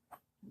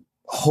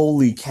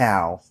holy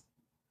cow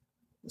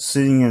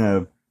sitting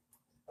in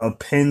a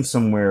pen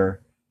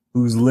somewhere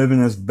who's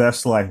living his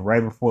best life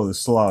right before the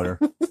slaughter.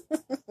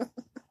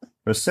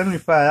 For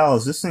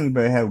 $75, this thing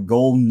better have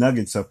gold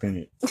nuggets up in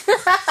it.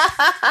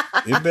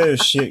 It better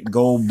shit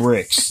gold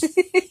bricks.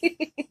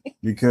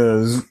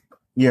 Because,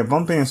 yeah, if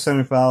I'm paying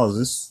 $75,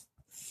 this,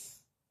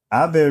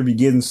 I better be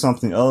getting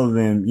something other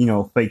than,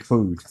 fake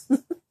food.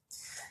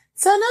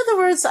 So in other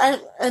words,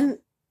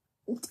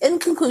 in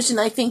conclusion,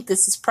 I think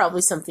this is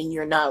probably something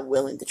you're not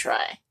willing to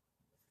try.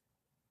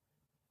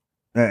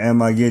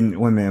 Am I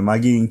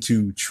getting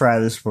to try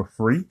this for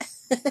free?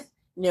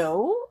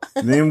 No.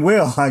 Then,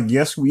 well, I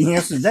guess we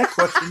answered that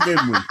question,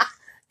 didn't we?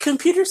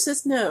 Computer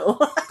says no.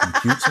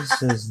 Computer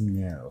says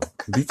no.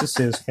 Computer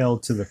says hell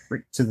to the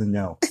freak to the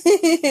no.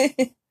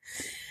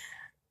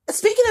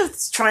 Speaking of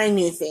trying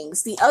new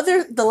things,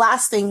 the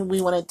last thing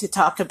we wanted to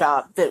talk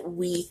about that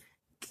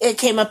it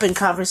came up in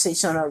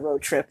conversation on our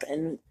road trip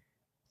and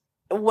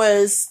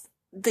was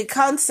the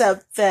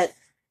concept that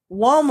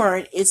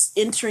Walmart is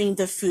entering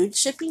the food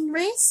shipping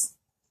race.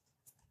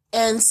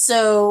 And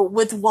so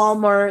with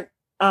Walmart,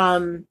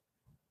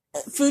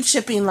 food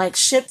shipping like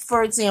Shipt,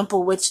 for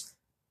example, which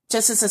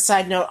just as a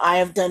side note, I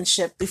have done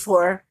Shipt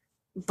before,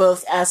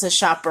 both as a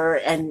shopper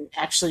and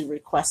actually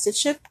requested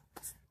Shipt.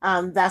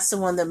 That's the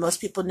one that most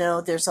people know.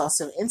 There's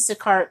also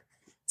Instacart.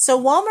 So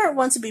Walmart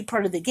wants to be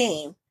part of the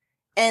game.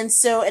 And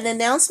so an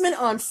announcement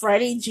on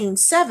Friday, June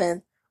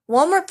 7th,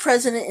 Walmart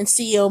president and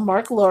CEO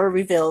Mark Lowry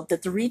revealed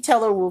that the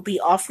retailer will be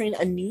offering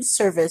a new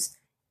service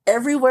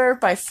everywhere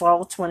by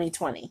fall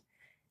 2020.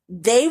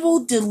 They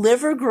will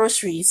deliver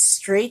groceries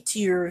straight to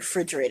your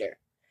refrigerator.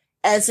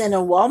 As in, a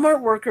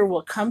Walmart worker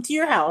will come to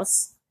your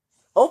house,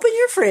 open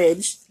your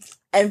fridge,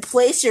 and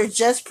place your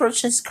just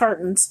purchased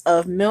cartons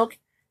of milk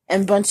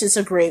and bunches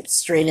of grapes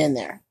straight in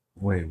there.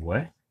 Wait,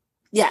 what?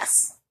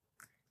 Yes.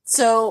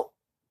 So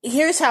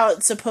here's how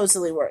it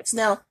supposedly works.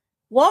 Now,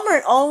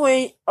 Walmart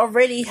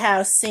already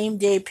has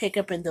same-day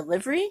pickup and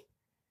delivery,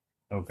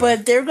 Okay.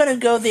 but they're going to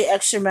go the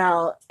extra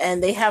mile,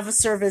 and they have a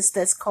service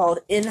that's called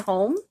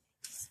In-Home.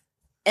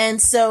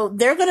 And so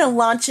they're going to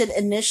launch it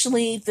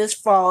initially this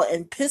fall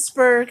in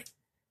Pittsburgh,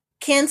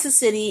 Kansas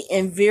City,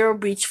 and Vero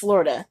Beach,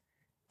 Florida.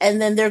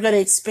 And then they're going to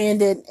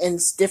expand it in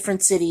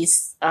different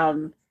cities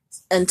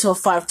until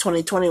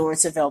 5/2020 where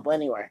it's available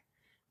anywhere.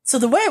 So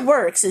the way it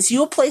works is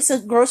you'll place a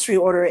grocery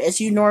order as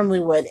you normally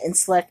would and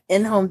select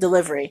in-home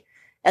delivery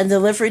and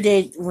delivery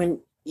date when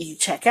you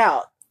check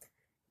out.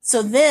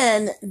 So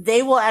then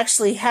they will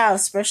actually have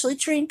specially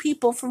trained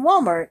people from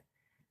Walmart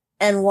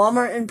and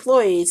Walmart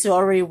employees who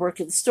already work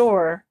at the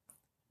store.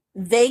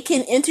 They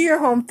can enter your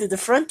home through the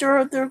front door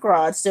of their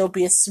garage. There will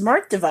be a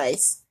smart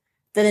device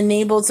that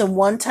enables a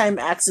one-time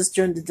access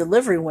during the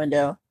delivery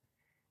window.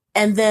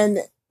 And then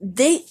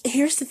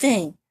here's the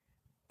thing.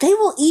 They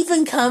will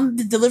even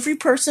the delivery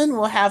person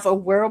will have a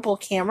wearable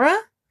camera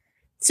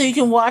so you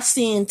can watch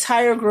the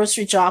entire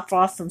grocery drop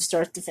off from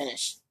start to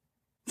finish.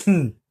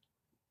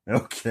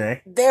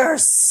 Okay. There are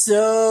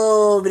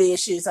so many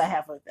issues I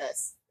have with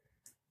this.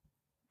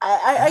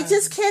 I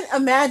just can't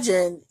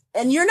imagine,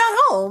 and you're not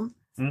home,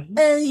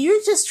 and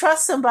you just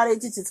trust somebody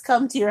to just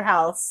come to your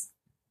house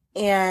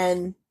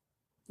and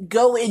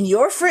go in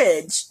your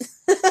fridge,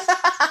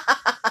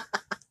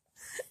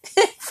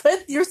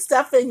 put your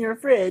stuff in your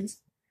fridge.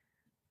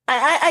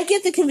 I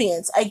get the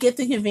convenience,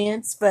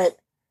 but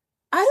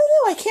I don't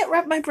know. I can't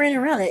wrap my brain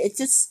around it. It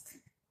just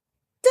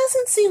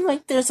doesn't seem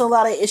like there's a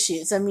lot of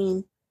issues. I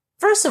mean,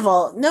 first of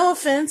all, no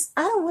offense,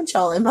 I don't want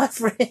y'all in my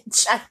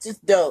fridge. I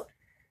just don't.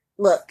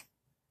 Look,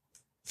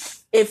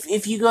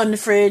 if you go in the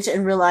fridge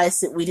and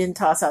realize that we didn't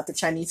toss out the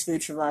Chinese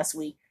food from last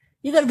week,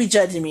 you're going to be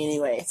judging me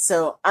anyway.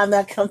 So I'm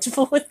not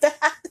comfortable with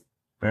that.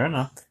 Fair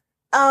enough.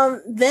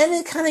 Then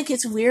it kind of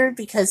gets weird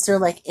because they're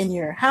like in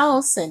your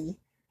house and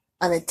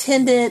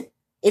unattended.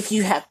 If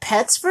you have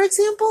pets, for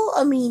example,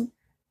 I mean,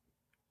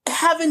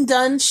 having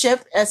done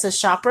Shipt as a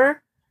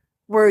shopper,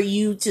 where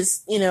you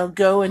just,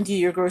 go and do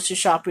your grocery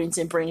shoppings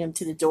and bring them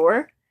to the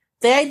door,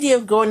 the idea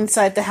of going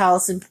inside the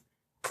house and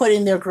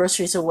putting their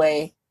groceries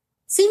away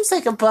seems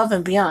like above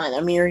and beyond.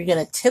 I mean, are you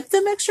going to tip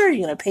them extra? Are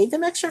you going to pay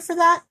them extra for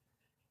that?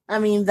 I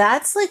mean,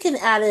 that's like an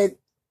added,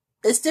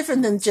 it's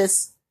different than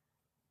just,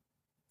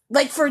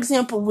 like, for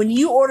example, when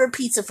you order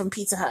pizza from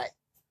Pizza Hut,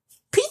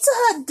 Pizza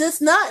Hut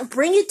does not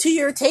bring it to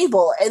your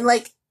table and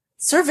like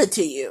serve it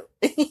to you.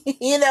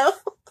 You know?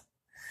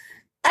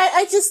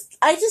 I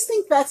just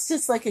think that's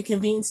just like a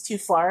convenience too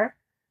far.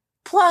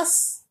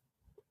 Plus,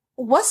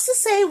 what's to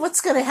say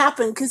what's going to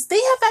happen? Because they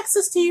have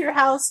access to your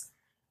house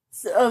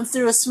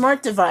through a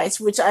smart device,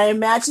 which I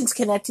imagine is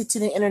connected to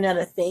the Internet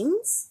of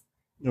Things.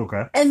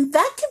 Okay. And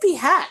that can be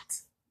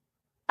hacked.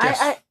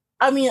 Yes.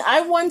 I mean,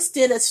 I once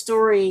did a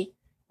story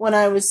when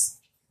I was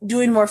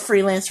doing more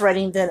freelance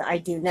writing than I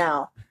do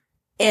now.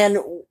 And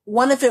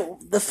one of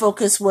it, the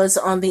focus was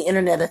on the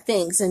Internet of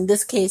Things. In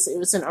this case, it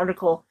was an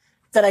article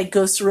that I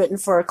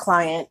ghostwritten for a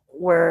client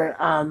where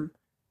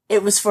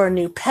it was for a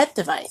new pet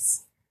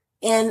device.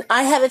 And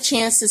I had a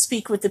chance to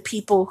speak with the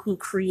people who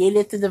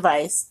created the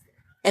device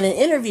in an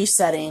interview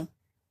setting.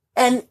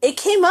 And it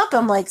came up,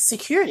 I'm like,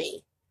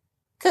 security.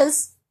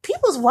 Because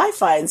people's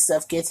Wi-Fi and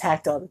stuff gets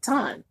hacked all the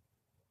time.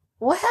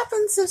 What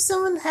happens if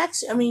someone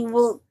hacks? I mean,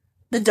 will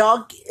the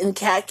dog and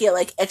cat get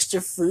like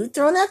extra food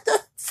thrown at them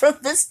from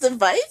this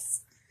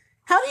device?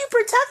 How do you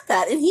protect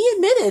that? And he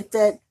admitted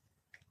that,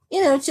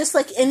 you know, just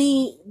like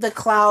the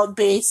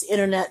cloud-based,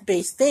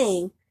 internet-based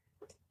thing.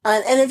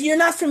 And if you're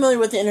not familiar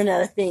with the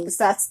Internet of Things,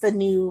 that's the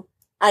new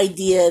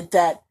idea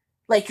that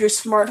like your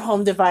smart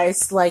home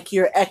device, like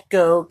your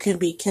Echo, can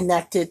be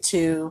connected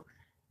to,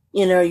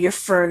 you know, your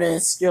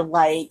furnace, your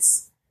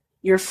lights,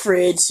 your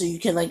fridge, so you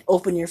can like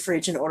open your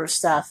fridge and order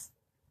stuff.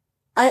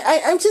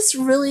 I'm just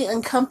really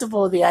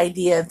uncomfortable with the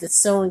idea that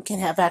someone can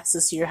have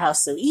access to your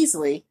house so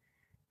easily,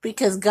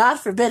 because God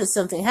forbid if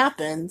something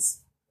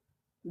happens,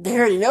 they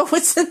already know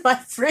what's in my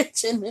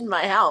fridge and in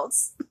my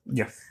house.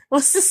 Yeah.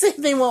 What's to say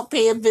they won't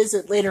pay a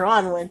visit later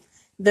on when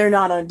they're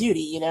not on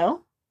duty, you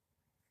know?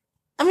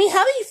 I mean,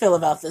 how do you feel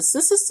about this?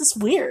 This is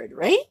just weird,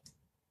 right?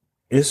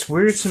 It's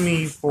weird to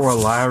me for a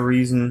lot of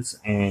reasons,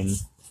 and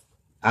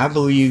I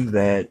believe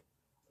that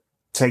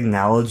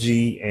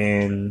technology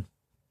and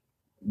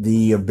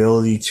the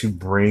ability to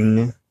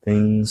bring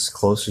things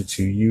closer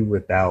to you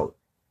without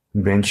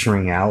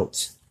venturing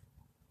out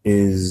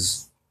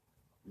is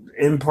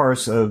in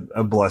parts a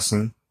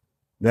blessing.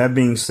 That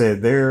being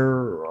said,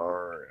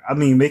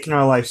 making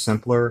our life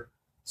simpler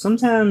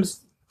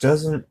sometimes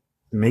doesn't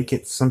make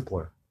it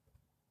simpler.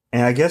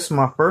 And I guess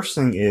my first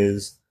thing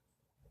is,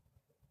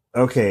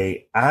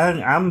 okay,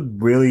 I'm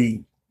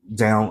really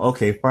down.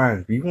 Okay, fine.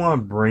 If you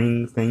want to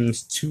bring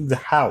things to the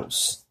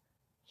house,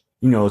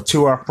 you know,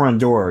 to our front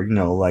door, you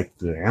know, like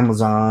the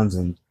Amazons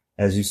and,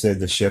 as you said,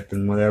 the Shipt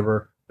and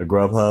whatever, the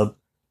Grubhub,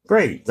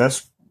 great.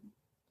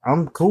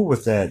 I'm cool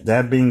with that.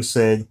 That being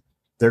said,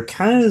 there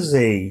kind of is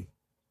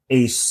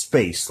a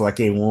space, like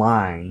a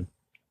line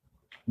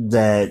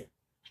that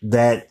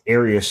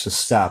area should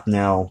stop.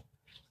 Now,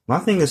 my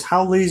thing is,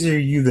 how lazy are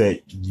you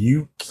that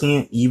you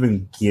can't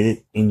even get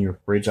it in your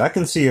fridge? I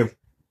can see if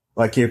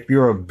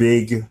you're a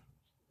big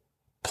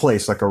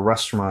place, like a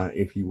restaurant,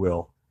 if you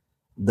will,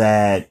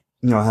 that,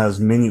 you know, has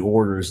many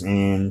orders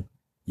and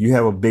you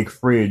have a big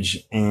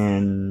fridge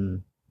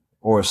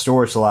or a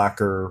storage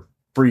locker,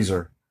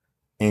 freezer,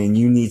 and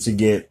you need to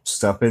get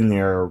stuff in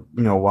there,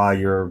 you know, while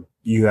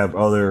you have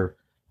other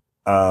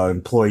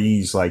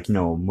employees, like, you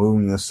know,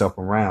 moving the stuff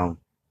around.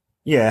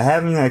 Yeah,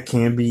 having that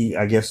can be,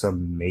 I guess,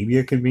 maybe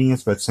a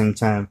convenience, but at the same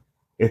time,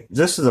 if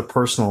this is a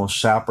personal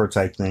shopper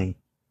type thing,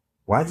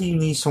 why do you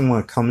need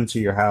someone coming to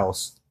your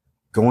house,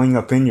 going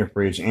up in your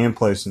fridge and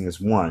placing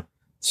this? One?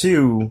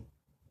 Two,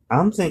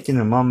 I'm thinking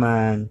in my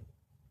mind,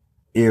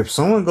 if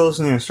someone goes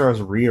in there and starts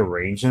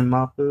rearranging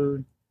my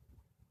food,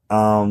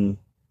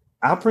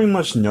 I pretty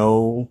much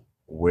know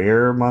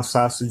where my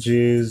sausage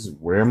is,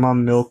 where my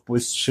milk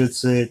should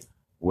sit,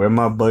 where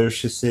my butter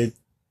should sit.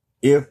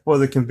 If for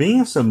the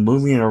convenience of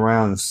moving it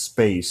around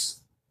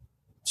space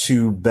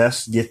to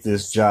best get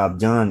this job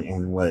done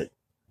and what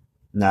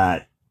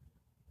not,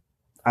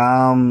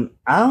 I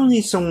don't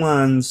need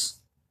someone's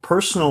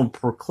personal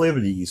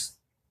proclivities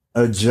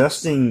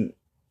adjusting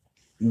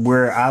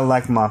where I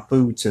like my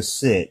food to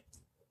sit,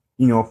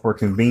 you know, for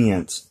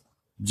convenience,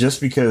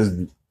 just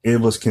because it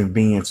was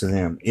convenient to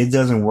them. It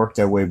doesn't work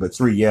that way. But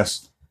three,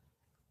 yes,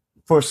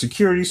 for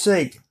security's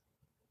sake,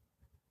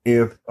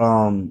 if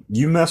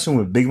you messing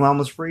with Big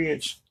Mama's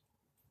fridge,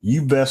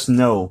 you best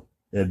know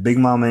that Big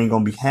Mama ain't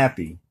gonna be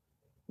happy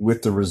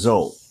with the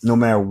result, no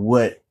matter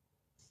what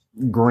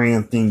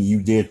grand thing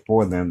you did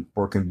for them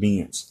for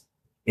convenience.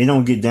 It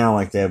don't get down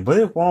like that. But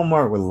if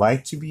Walmart would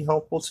like to be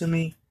helpful to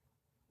me,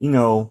 you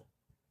know,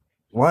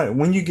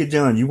 when you get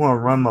done, you want to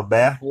run my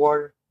bath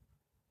water?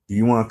 Do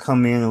you want to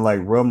come in and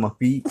like rub my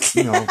feet,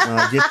 you know, when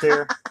I get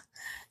there?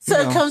 So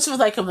it comes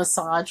with like a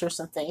massage or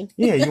something.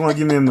 Yeah, you want to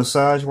give me a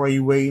massage while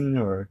you're waiting,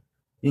 or,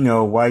 you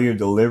know, while you're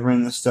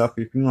delivering the stuff.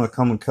 If you want to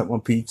come and cut my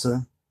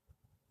pizza,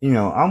 you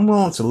know, I'm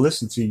willing to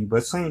listen to you. But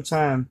at the same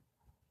time,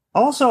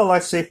 also, I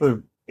like to say,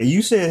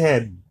 you said it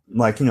had,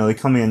 like, you know, they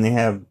come in and they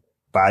have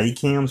body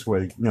cams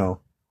where, you know,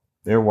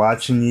 they're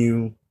watching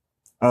you.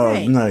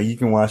 Right. No, you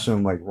can watch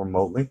them like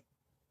remotely.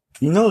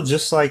 You know,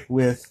 just like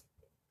with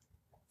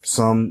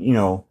some, you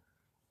know,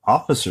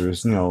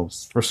 officers, you know,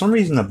 for some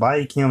reason the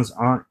body cams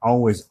aren't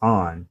always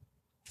on.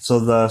 So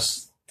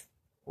thus,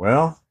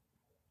 Well,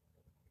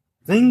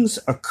 things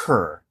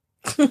occur.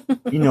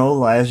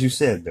 As you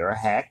said, there are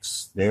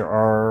hacks. There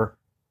are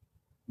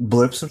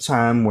blips of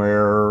time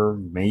where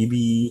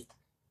maybe,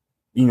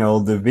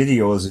 the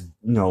video is,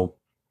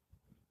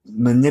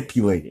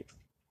 manipulated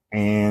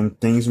and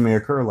things may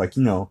occur. Like,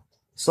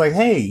 it's like,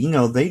 hey,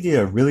 they did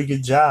a really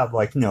good job,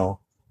 like,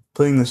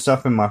 putting the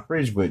stuff in my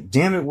fridge, but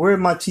damn it,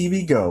 where'd my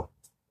TV go?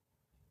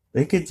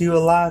 They could do a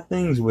lot of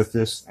things with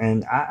this,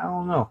 and I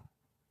don't know.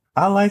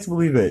 I like to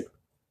believe it.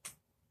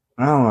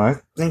 I don't know. I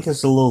think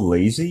it's a little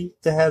lazy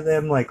to have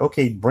them like,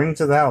 okay, bring it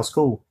to the house,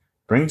 cool.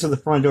 Bring it to the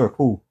front door,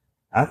 cool.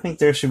 I think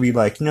there should be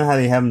like, how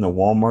they have in the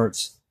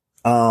Walmarts,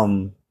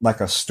 like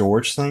a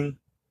storage thing.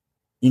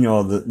 When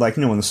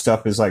the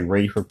stuff is like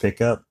ready for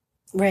pickup.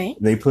 Right.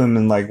 They put them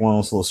in like one of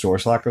those little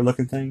storage locker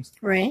looking things.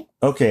 Right.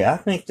 Okay, I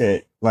think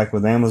that like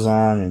with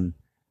Amazon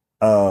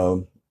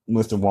and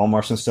with the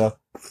Walmarts and stuff,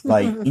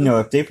 like,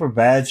 if they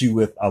provide you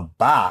with a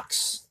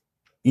box,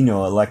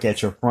 like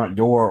at your front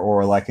door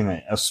or like in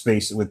a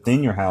space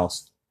within your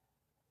house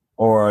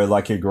or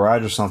like your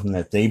garage or something,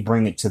 that they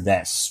bring it to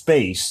that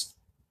space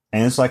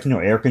and it's like,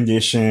 air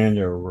conditioned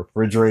or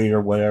refrigerator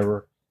or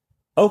whatever.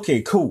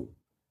 Okay, cool.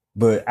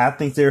 But I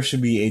think there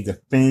should be a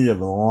definitive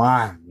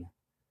line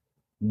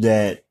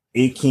that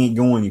it can't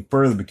go any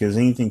further, because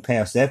anything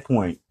past that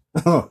point,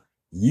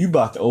 you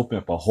about to open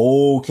up a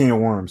whole can of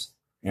worms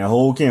and a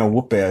whole can of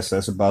whoop ass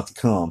that's about to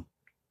come,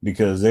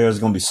 because there's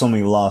going to be so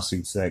many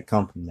lawsuits that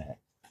come from that.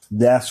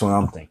 That's what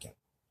I'm thinking.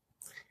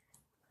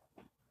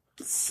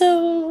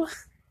 So,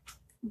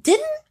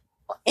 didn't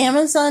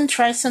Amazon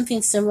try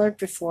something similar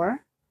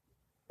before?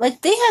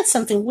 Like, they had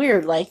something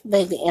weird, like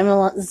the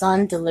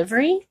Amazon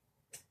delivery.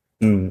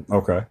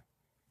 Okay.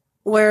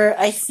 Where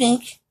I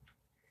think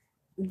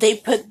they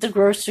put the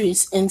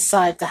groceries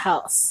inside the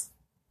house.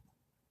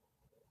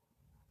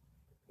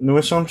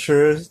 Which I'm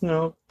sure is,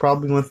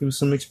 probably went through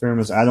some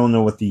experiments. I don't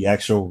know what the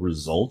actual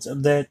result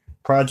of that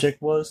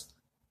project was,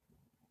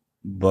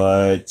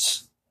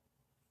 but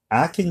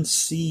I can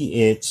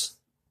see it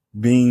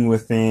being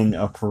within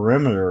a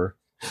perimeter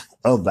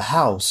of the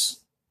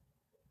house.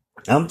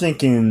 I'm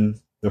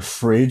thinking the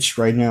fridge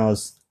right now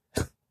is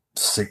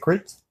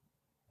secret.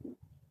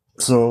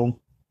 So,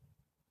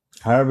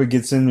 however it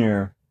gets in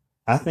there,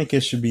 I think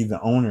it should be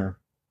the owner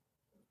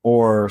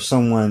or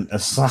someone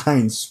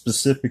assigned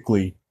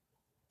specifically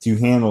to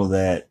handle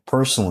that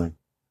personally,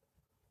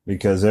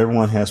 because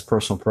everyone has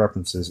personal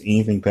preferences.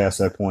 Anything past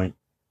that point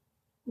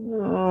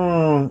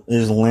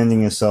is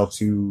lending itself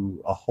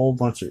to a whole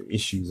bunch of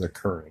issues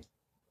occurring,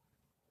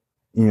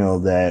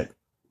 that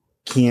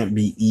can't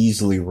be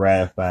easily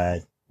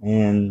ratified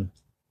and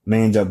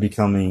may end up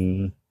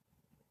becoming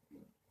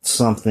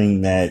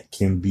something that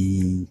can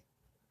be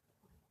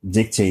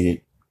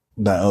dictated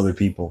by other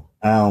people.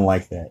 I don't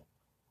like that.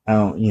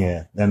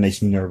 That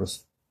makes me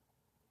nervous.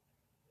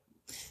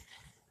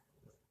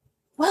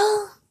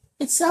 Well,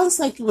 it sounds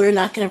like we're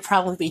not going to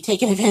probably be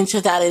taking advantage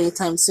of that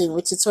anytime soon,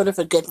 which is sort of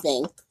a good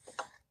thing.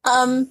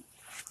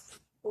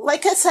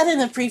 Like I said in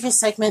the previous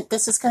segment,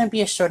 this is going to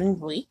be a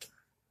shortened week.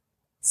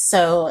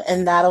 So,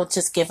 and that'll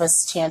just give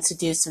us a chance to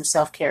do some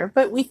self-care.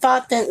 But we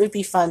thought that it would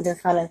be fun to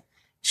kind of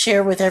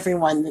share with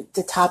everyone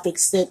the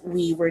topics that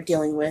we were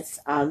dealing with.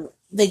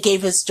 They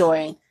gave us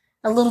joy,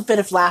 a little bit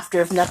of laughter,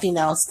 if nothing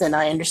else. Then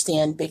I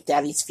understand Big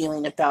Daddy's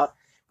feeling about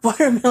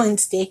watermelon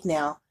steak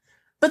now.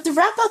 But to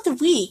wrap out the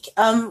week,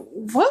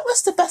 what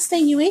was the best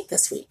thing you ate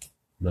this week?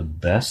 The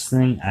best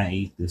thing I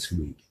ate this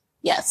week?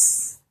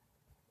 Yes.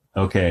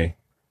 Okay.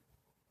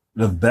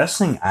 The best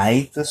thing I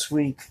ate this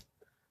week,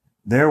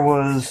 there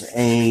was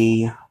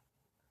a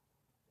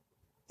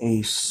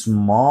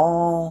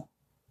small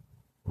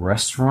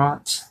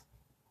restaurant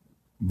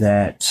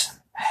that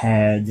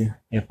had,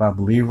 if I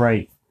believe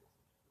right,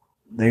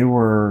 they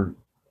were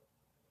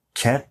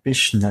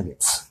catfish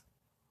nuggets.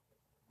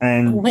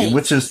 And wait,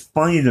 which is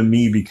funny to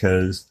me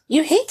because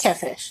you hate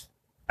catfish.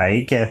 I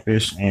eat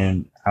catfish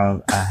and I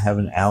have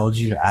an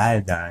allergy to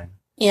iodine.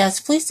 Yes,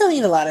 please don't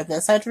eat a lot of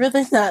this. I'd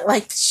really not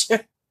like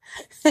to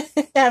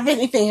have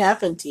anything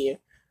happen to you.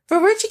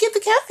 But where'd you get the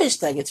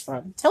catfish nuggets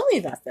from? Tell me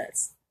about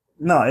this.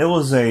 No, it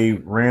was a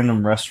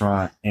random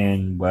restaurant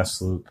in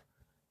West Loop.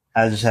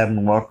 I just happened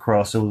to walk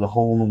across. It was a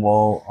hole in the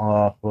wall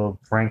off of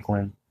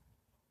Franklin.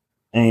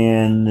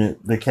 And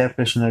the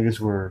catfish nuggets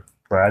were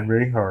fried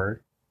very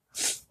hard.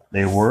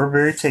 They were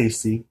very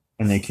tasty.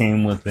 And they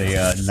came with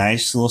a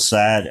nice little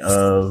side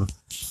of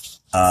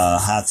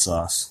hot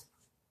sauce.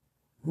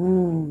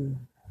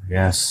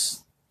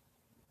 Yes.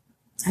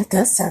 That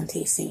does sound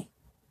tasty.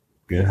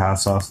 Good hot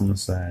sauce on the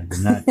side. But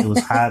not, it was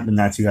hot, but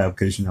not too hot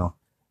because,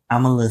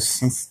 I'm a little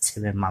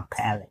sensitive in my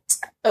palate.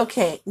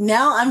 Okay,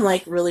 now I'm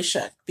like really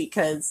shook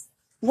because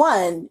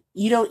 1,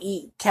 you don't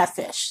eat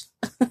catfish.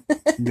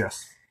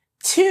 Yes.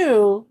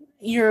 2,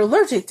 you're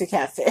allergic to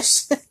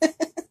catfish.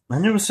 I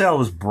never said I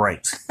was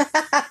bright.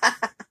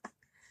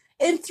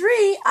 And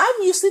 3, I'm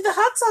usually the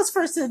hot sauce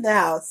person in the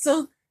house.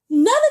 So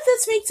none of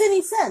this makes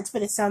any sense,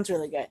 but it sounds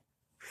really good.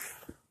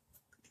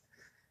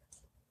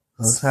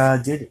 That's how I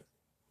did it.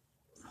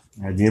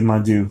 I did my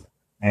due.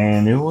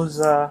 and it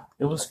was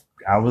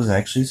I was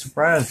actually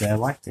surprised that I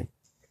liked it.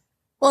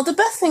 Well, the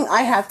best thing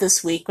I had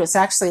this week was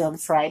actually on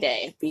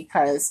Friday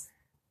because,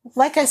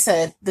 like I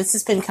said, this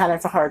has been kind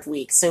of a hard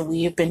week. So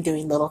we've been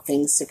doing little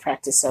things to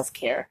practice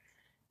self-care.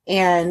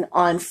 And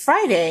on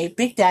Friday,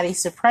 Big Daddy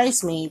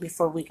surprised me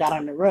before we got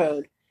on the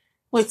road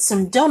with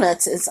some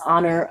donuts in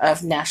honor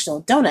of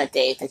National Donut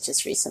Day that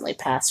just recently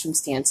passed from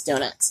Stan's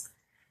Donuts.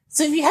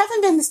 So if you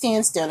haven't been to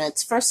Stan's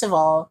Donuts, first of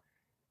all,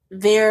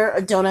 they're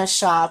a donut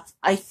shop.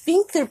 I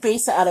think they're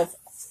based out of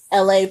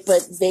LA,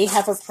 but they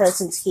have a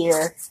presence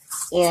here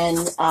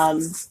in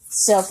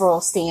several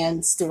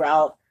stands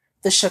throughout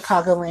the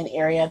Chicagoland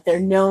area. They're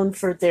known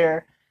for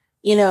their,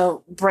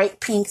 bright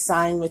pink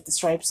sign with the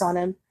stripes on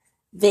them.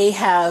 They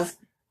have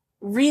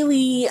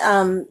really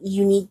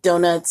unique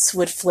donuts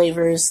with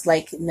flavors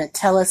like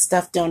Nutella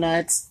stuffed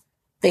donuts.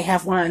 They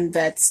have one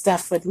that's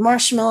stuffed with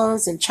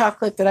marshmallows and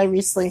chocolate that I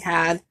recently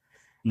had.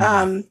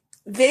 Mm.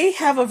 They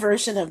have a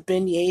version of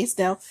beignets.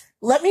 Now,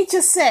 let me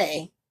just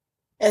say,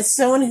 as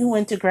someone who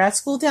went to grad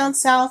school down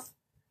south,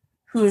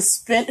 who has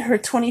spent her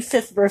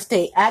 25th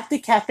birthday at the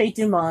Cafe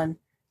Du Monde,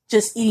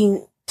 just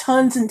eating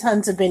tons and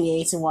tons of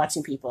beignets and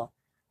watching people,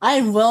 I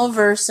am well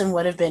versed in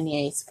what a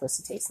beignet is supposed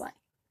to taste like.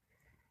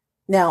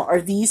 Now,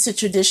 are these the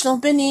traditional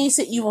beignets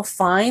that you will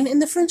find in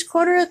the French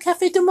Quarter of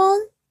Cafe Du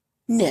Monde?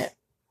 No.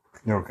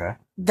 Okay.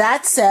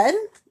 That said,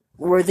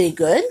 were they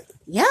good?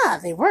 Yeah,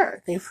 they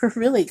were. They were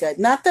really good.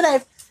 Not that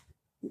I've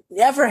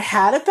ever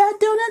had a bad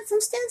donut from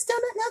Stan's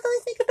Donut, now that I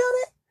think about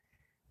it.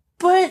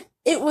 But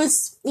it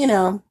was,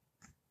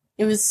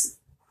 it was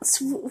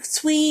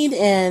sweet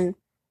and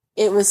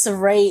it was the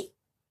right,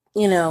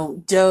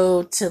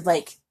 dough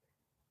to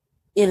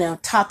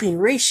topping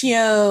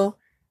ratio.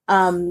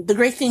 The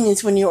great thing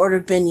is when you order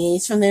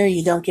beignets from there,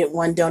 you don't get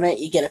one donut,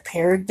 you get a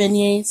pair of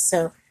beignets.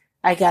 So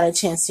I got a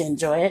chance to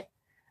enjoy it.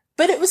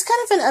 But it was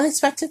kind of an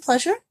unexpected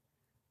pleasure.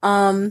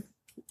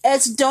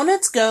 As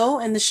donuts go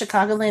in the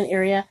Chicagoland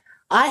area,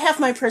 I have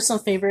my personal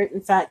favorite.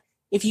 In fact,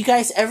 if you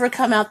guys ever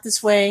come out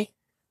this way,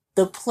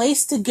 the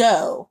place to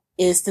go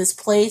is this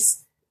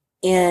place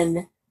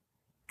in,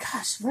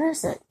 where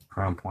is it?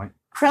 Crown Point,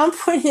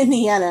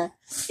 Indiana.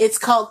 It's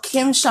called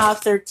Kim Shaw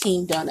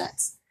 13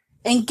 Donuts.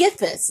 And get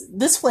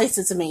this place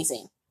is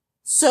amazing.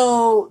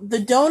 So the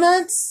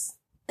donuts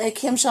at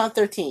Kim Shaw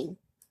 13,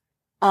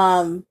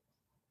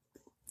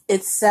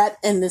 it's set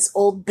in this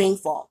old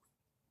bank vault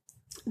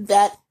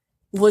that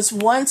was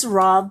once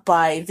robbed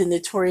by the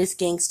notorious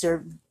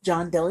gangster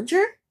John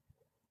Dillinger.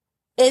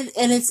 And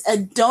it's a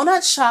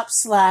donut shop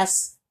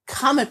 /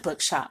 comic book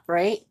shop,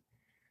 right?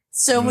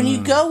 So when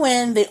you go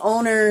in, the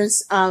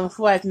owners,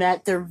 who I've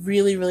met, they're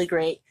really, really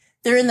great.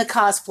 They're in the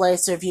cosplay,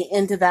 so if you're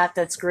into that,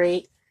 that's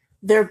great.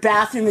 Their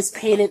bathroom is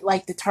painted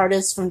like the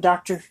TARDIS from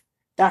Doctor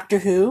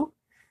Who.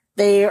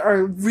 They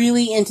are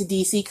really into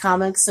DC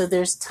Comics, so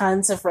there's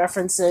tons of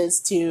references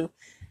to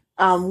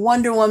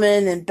Wonder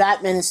Woman and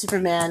Batman and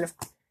Superman. Of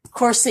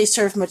course, they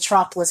serve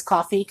Metropolis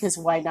coffee, because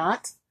why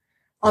not?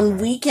 On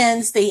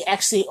weekends, they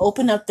actually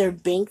open up their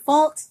bank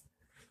vault,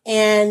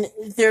 and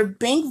their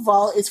bank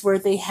vault is where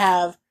they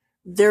have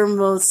their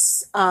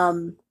most,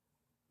 high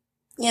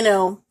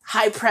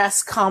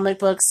press comic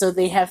books. So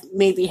they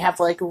maybe have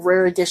like a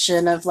rare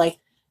edition of like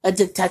a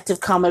detective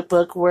comic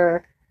book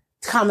where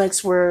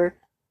comics where,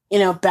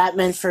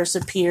 Batman first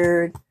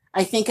appeared.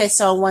 I think I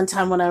saw one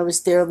time when I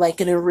was there,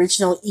 like an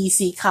original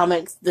EC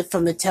comic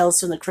from the Tales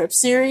from the Crypt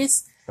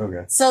series.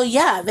 Okay. So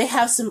yeah, they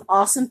have some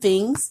awesome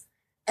things.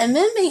 And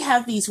then they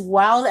have these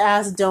wild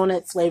ass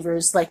donut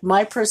flavors. Like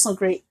my personal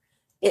great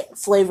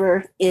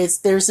flavor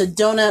is there's a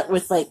donut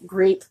with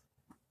grape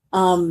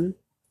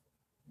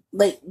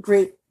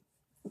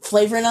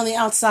flavoring on the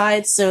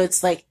outside. So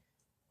it's like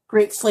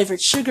grape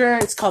flavored sugar.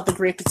 It's called the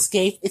Grape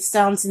Escape. It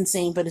sounds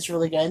insane, but it's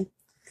really good.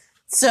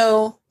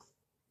 So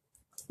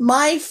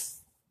my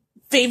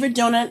favorite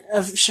donut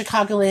of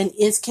Chicagoland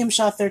is Kim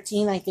Shaw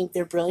 13. I think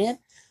they're brilliant.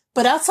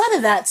 But outside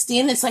of that,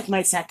 Stan is like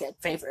my second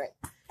favorite.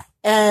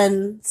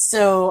 And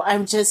so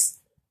I'm just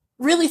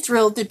really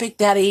thrilled that Big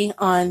Daddy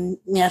on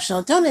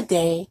National Donut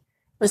Day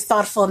was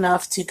thoughtful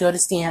enough to go to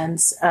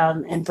Stan's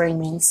and bring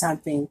me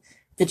something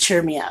to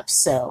cheer me up.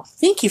 So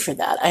thank you for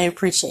that. I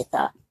appreciate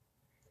that.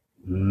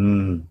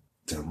 Donut.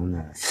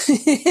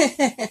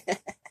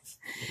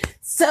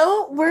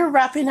 So we're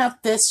wrapping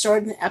up this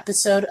shortened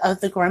episode of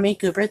the Gourmet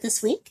Goober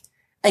this week.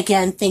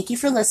 Again, thank you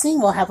for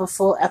listening. We'll have a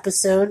full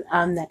episode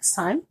next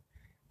time.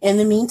 In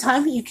the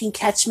meantime, you can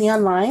catch me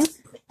online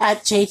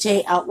at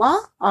JJ Outlaw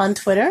on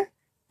Twitter.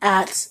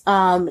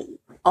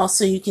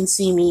 Also, you can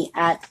see me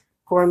at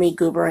Gourmet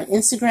Goober on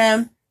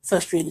Instagram. Feel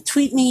free to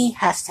tweet me,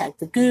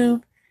 #the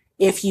Goob.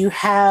 If you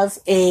have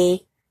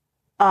a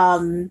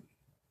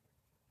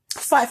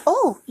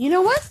you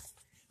know what?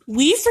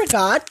 We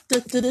forgot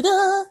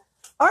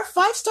our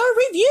 5-star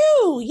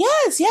review.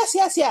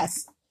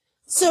 Yes.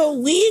 So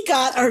we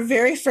got our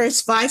very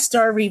first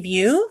 5-star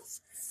review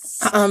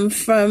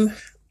from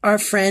our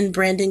friend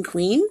Brandon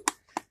Queen.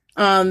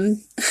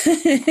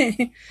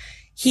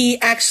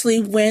 He actually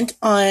went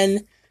on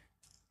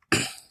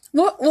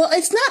Well,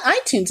 it's not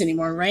iTunes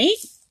anymore, right?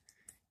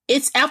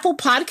 It's Apple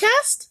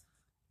Podcast.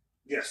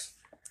 Yes.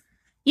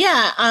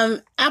 Yeah,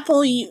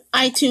 Apple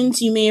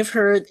iTunes, you may have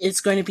heard,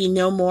 is going to be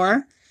no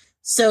more.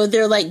 So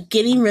they're like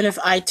getting rid of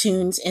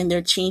iTunes and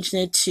they're changing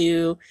it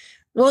to,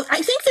 well,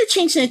 I think they're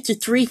changing it to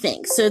three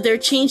things. So they're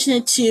changing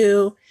it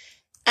to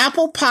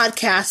Apple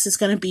Podcasts is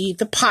going to be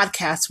the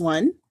podcast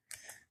one.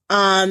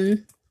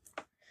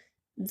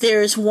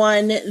 There's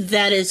one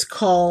that is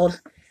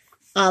called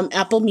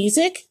Apple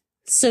Music.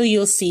 So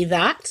you'll see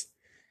that.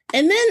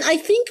 And then I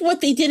think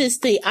what they did is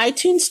the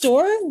iTunes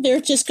store,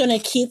 they're just going to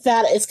keep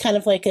that as kind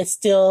of like a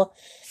still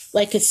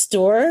like a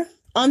store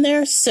on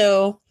there.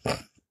 So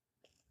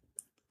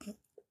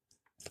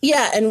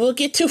yeah, and we'll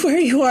get to where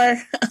you are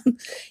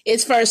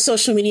as far as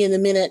social media in a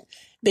minute,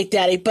 Big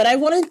Daddy. But I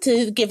wanted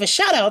to give a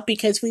shout out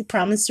because we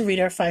promised to read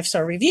our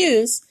 5-star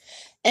reviews.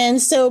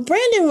 And so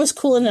Brandon was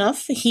cool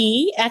enough.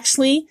 He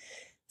actually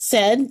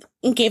said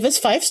and gave us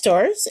 5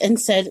 stars and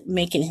said,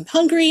 making him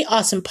hungry,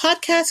 awesome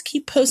podcast,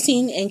 keep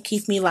posting and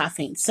keep me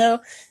laughing. So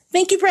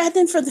thank you,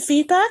 Brandon, for the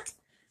feedback.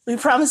 We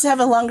promise to have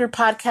a longer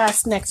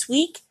podcast next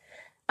week.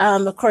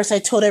 Of course, I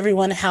told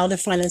everyone how to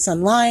find us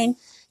online.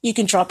 You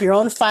can drop your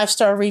own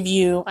 5-star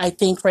review. I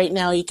think right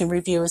now you can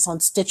review us on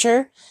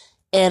Stitcher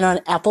and on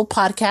Apple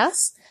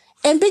Podcasts.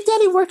 And Big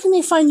Daddy, where can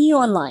they find you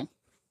online?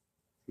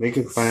 They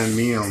can find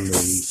me on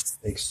the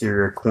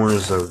exterior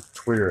corners of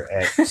Twitter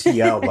at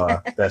T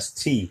Outlaw. That's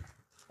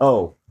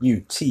TOUTLAW,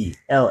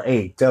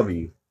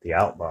 the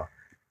Outlaw.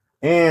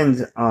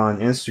 And on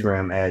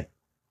Instagram at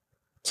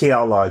T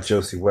Outlaw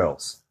Josie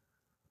Wells.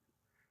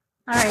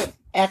 All right.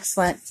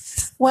 Excellent.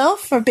 Well,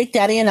 for Big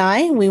Daddy and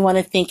I, we want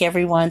to thank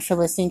everyone for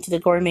listening to the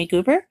Gourmet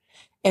Goober.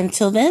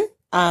 Until then,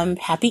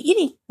 happy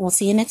eating. We'll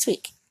see you next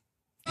week.